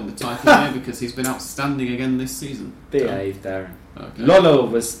Lolo in the title here because he's been outstanding again this season. Behave, Darren. Okay. Lolo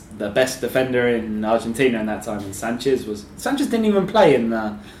was the best defender in Argentina in that time, and Sanchez didn't even play in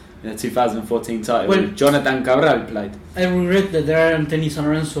the 2014 title. Well- Jonathan Cabral played. I regret that there aren't any San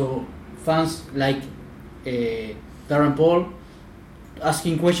Lorenzo fans like Darren Paul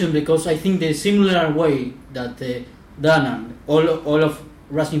asking questions because I think the similar way that Dan and all of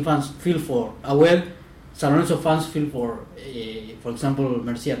Racing fans feel for Awel, San Lorenzo fans feel for example,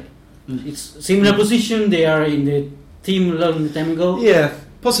 Mercier. Mm. It's similar position. They are in the team long time ago. Yeah,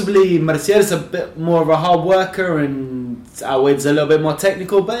 possibly Mercier's a bit more of a hard worker and Awed's a little bit more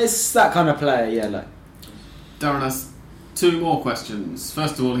technical, but it's that kind of player, yeah. Like. Darren has two more questions.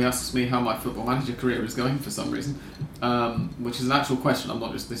 First of all, he asks me how my Football Manager career is going for some reason, which is an actual question.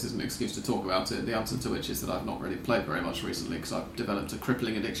 This isn't an excuse to talk about it. The answer to which is that I've not really played very much recently because I've developed a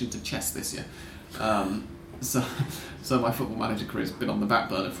crippling addiction to chess this year. So my Football Manager career has been on the back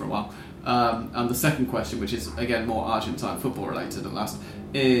burner for a while. And the second question, which is again more Argentine football related at last,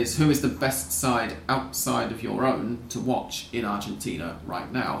 is who is the best side outside of your own to watch in Argentina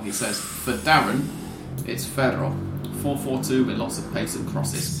right now? He says for Darren, it's Ferro. 4-4-2 with lots of pace and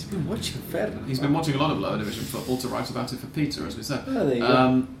crosses. He's been watching Ferro. He's been watching a lot of lower division football to write about it for Peter, as we said. Oh, there you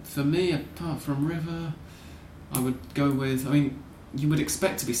go. For me, apart from River, I would go with. I mean, you would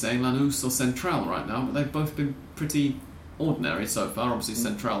expect to be saying Lanús or Central right now, but they've both been pretty ordinary so far. Obviously,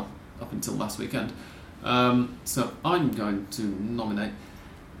 Central up until last weekend. So I'm going to nominate.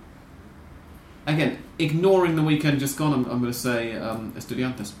 Again, ignoring the weekend just gone, I'm going to say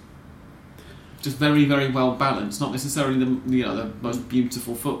Estudiantes. Just very, very well balanced. Not necessarily the most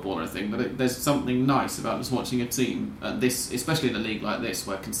beautiful football or anything, but there's something nice about just watching a team at this, especially in a league like this,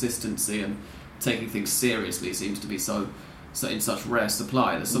 where consistency and taking things seriously seems to be so in such rare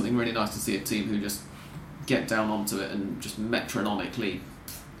supply. There's something really nice to see a team who just get down onto it and just metronomically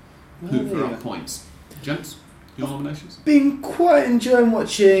hoover up points. Gents, your nominations? Been quite enjoying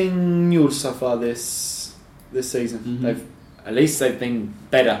watching Newell's so far this season. Mhm. At least they've been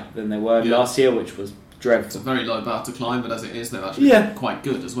better than they were last year, which was It's a dreadful. very low bar to climb, but as it is, they're actually Yeah. quite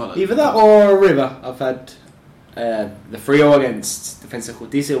good as well. Either that or River. I've had The 3-0 against Defensa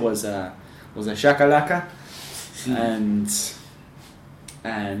Justicia was a shakalaka, and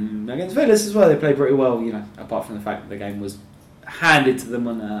against Vélez as well, they played pretty well. Apart from the fact that the game was handed to them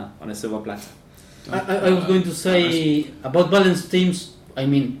on a silver platter. I was going to say about balanced teams. I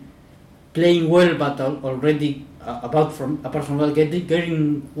mean, playing well, but already apart from that,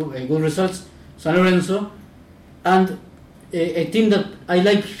 getting good results. San Lorenzo, and a team that I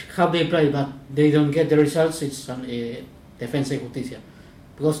like how they play, but they don't get the results. It's Defensa y Justicia,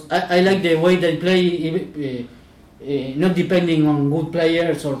 because I like the way they play, not depending on good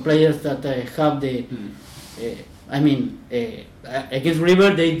players or players that have the. Against River,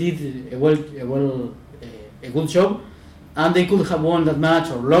 they did a good job, and they could have won that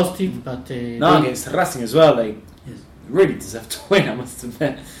match or lost it. But against Racing as well, they really deserve to win, I must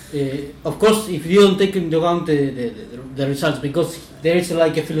admit. Of course, if you don't take into account the results, because there is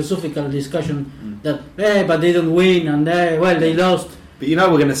like a philosophical discussion that but they don't win and they lost. But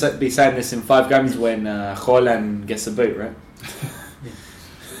we're going to be saying this in 5 games when Holland gets a boot, right?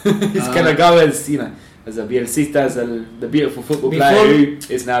 He's going to go as a Bielcista, as the beautiful football player who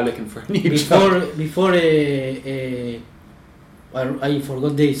is now looking for a new job. Before I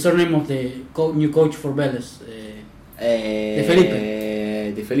forgot the surname of the new coach for Vélez.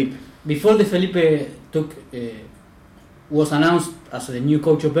 De Felipe. Before De Felipe was announced as the new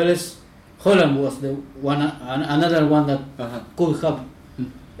coach of Vélez, Holland was another one that could have.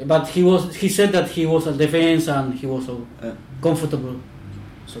 But he said that he was a defense and he was comfortable.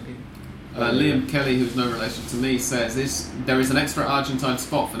 It's okay. Liam Kelly, who's no relation to me, says there is an extra Argentine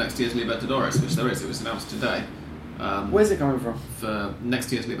spot for next year's Libertadores, which there is. It was announced today. Where's it coming from? For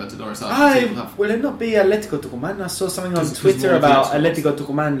next year's Libertadores, will it not be Atlético Tucumán? I saw something on Twitter about Atlético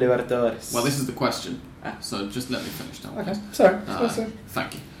Tucumán Libertadores. Well, this is the question, so just let me finish now. Okay, sorry.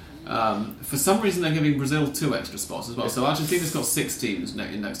 Thank you. For some reason, they're giving Brazil 2 extra spots as well. So Argentina's got 6 teams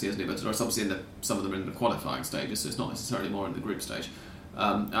in next year's Libertadores. Obviously, some of them are in the qualifying stages, so it's not necessarily more in the group stage.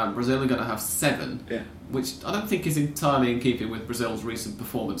 And Brazil are going to have 7, which I don't think is entirely in keeping with Brazil's recent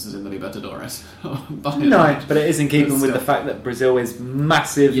performances in the Libertadores. But it is in keeping with the fact that Brazil is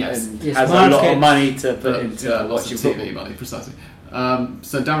massive and has a lot of money to put into watching TV money, precisely.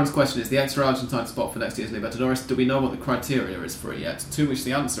 So Darren's question is, the extra Argentine spot for next year's Libertadores, do we know what the criteria is for it yet? To which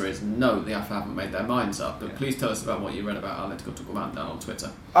the answer is no, the AFA haven't made their minds up. But please tell us about what you read about Atlético Tucumán down on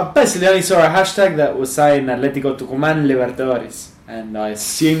Twitter. I basically only saw a hashtag that was saying Atlético Tucumán Libertadores, and I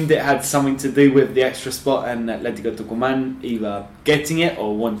assumed it had something to do with the extra spot and Atlético Tucumán either getting it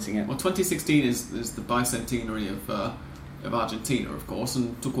or wanting it. Well, 2016 is the bicentenary of Argentina, of course,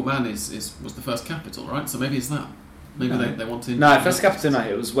 and Tucumán was the first capital, right? So maybe it's that. Maybe they want to... No, first capital, no.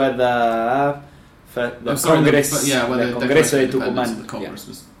 It was where the Congress... the Congreso de Tucumán. The Congress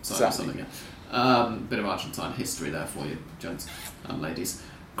was something, bit of Argentine history there for you, gents and ladies.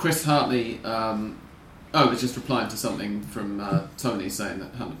 Chris Hartley... they're just replying to something from Tony saying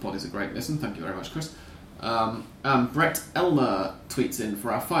that Hamlet Pod is a great listen. Thank you very much, Chris. And Brett Elmer tweets in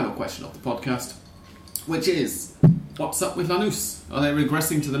for our final question of the podcast, which is, what's up with Lanús? Are they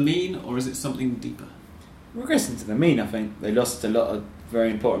regressing to the mean, or is it something deeper? Regressing to the mean, I think. They lost a lot of very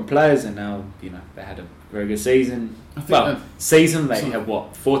important players, and now, they had a very good season. They had,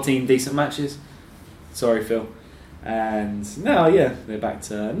 14 decent matches? Sorry, Phil. And now, they're back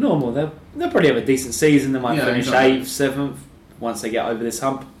to normal. They'll probably have a decent season. They might finish 8th, 7th once they get over this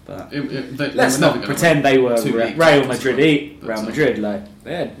hump. But let's not pretend they were Real Madrid.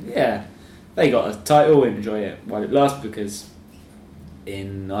 They got a title and enjoy it while it lasts, because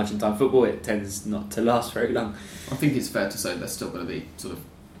in Argentine football it tends not to last very long. I think it's fair to say they're still going to be sort of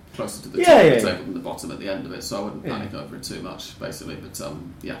closer to the top of the table than the bottom at the end of it, so I wouldn't panic over it too much, basically. But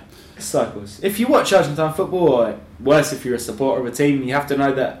cycles. If you watch Argentine football, or worse, if you're a supporter of a team, you have to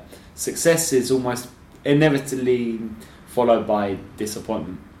know that success is almost inevitably followed by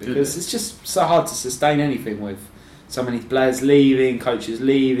disappointment, because it's just so hard to sustain anything with so many players leaving,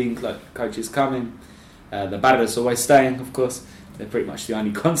 coaches coming. The Barras always staying, of course. They're pretty much the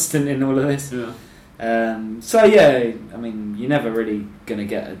only constant in all of this. You're never really going to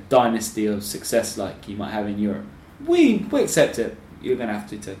get a dynasty of success like you might have in Europe. We accept it. You're going to have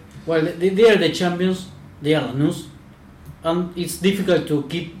to too. Well, they are the champions. They are Lanús, and it's difficult to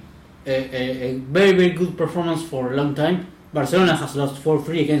keep a very, very good performance for a long time. Barcelona has lost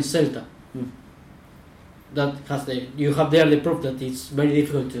 4-3 against Celta. You have there the proof that it's very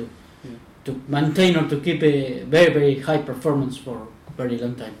difficult to maintain or to keep a very, very high performance for a very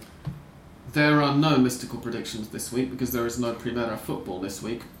long time. There are no mystical predictions this week because there is no Primera football this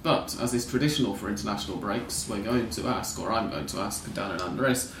week, but as is traditional for international breaks, I'm going to ask Dan and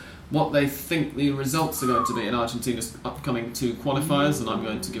Andres what they think the results are going to be in Argentina's upcoming 2 qualifiers, and I'm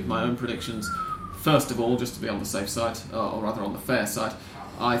going to give my own predictions. First of all, just to be on the safe side, or rather on the fair side,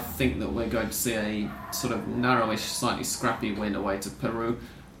 I think that we're going to see a sort of narrowish, slightly scrappy win away to Peru,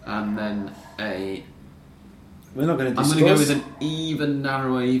 and then We're not going to do I'm going to go scores. with an even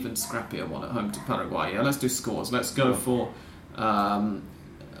narrower, even scrappier one at home to Paraguay. Yeah, let's do scores. Let's go for...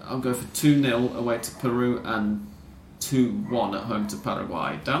 I'll go for 2-0 away to Peru and 2-1 at home to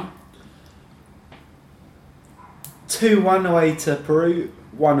Paraguay. Dan? 2-1 away to Peru,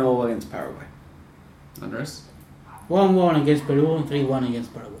 1-0 against Paraguay. Andres? 1-1 against Peru and 3-1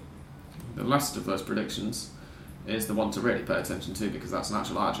 against Paraguay. The last of those predictions is the one to really pay attention to, because that's an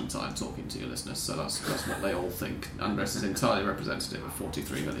actual Argentine talking to your listeners, so that's what they all think. Andres is entirely representative of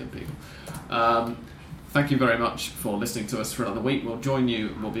 43 million people. Thank you very much for listening to us for another week. We'll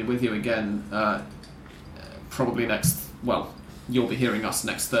be with you again probably you'll be hearing us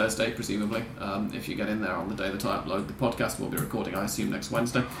next Thursday, presumably. If you get in there on the day that I upload the podcast, we'll be recording, I assume, next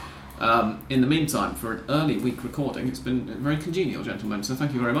Wednesday. In the meantime, for an early week recording, it's been very congenial, gentlemen, so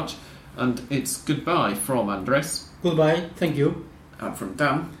thank you very much. And it's goodbye from Andres. Goodbye, thank you. And from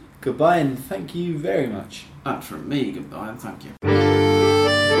Dan. Goodbye and thank you very much. And from me, goodbye and thank you.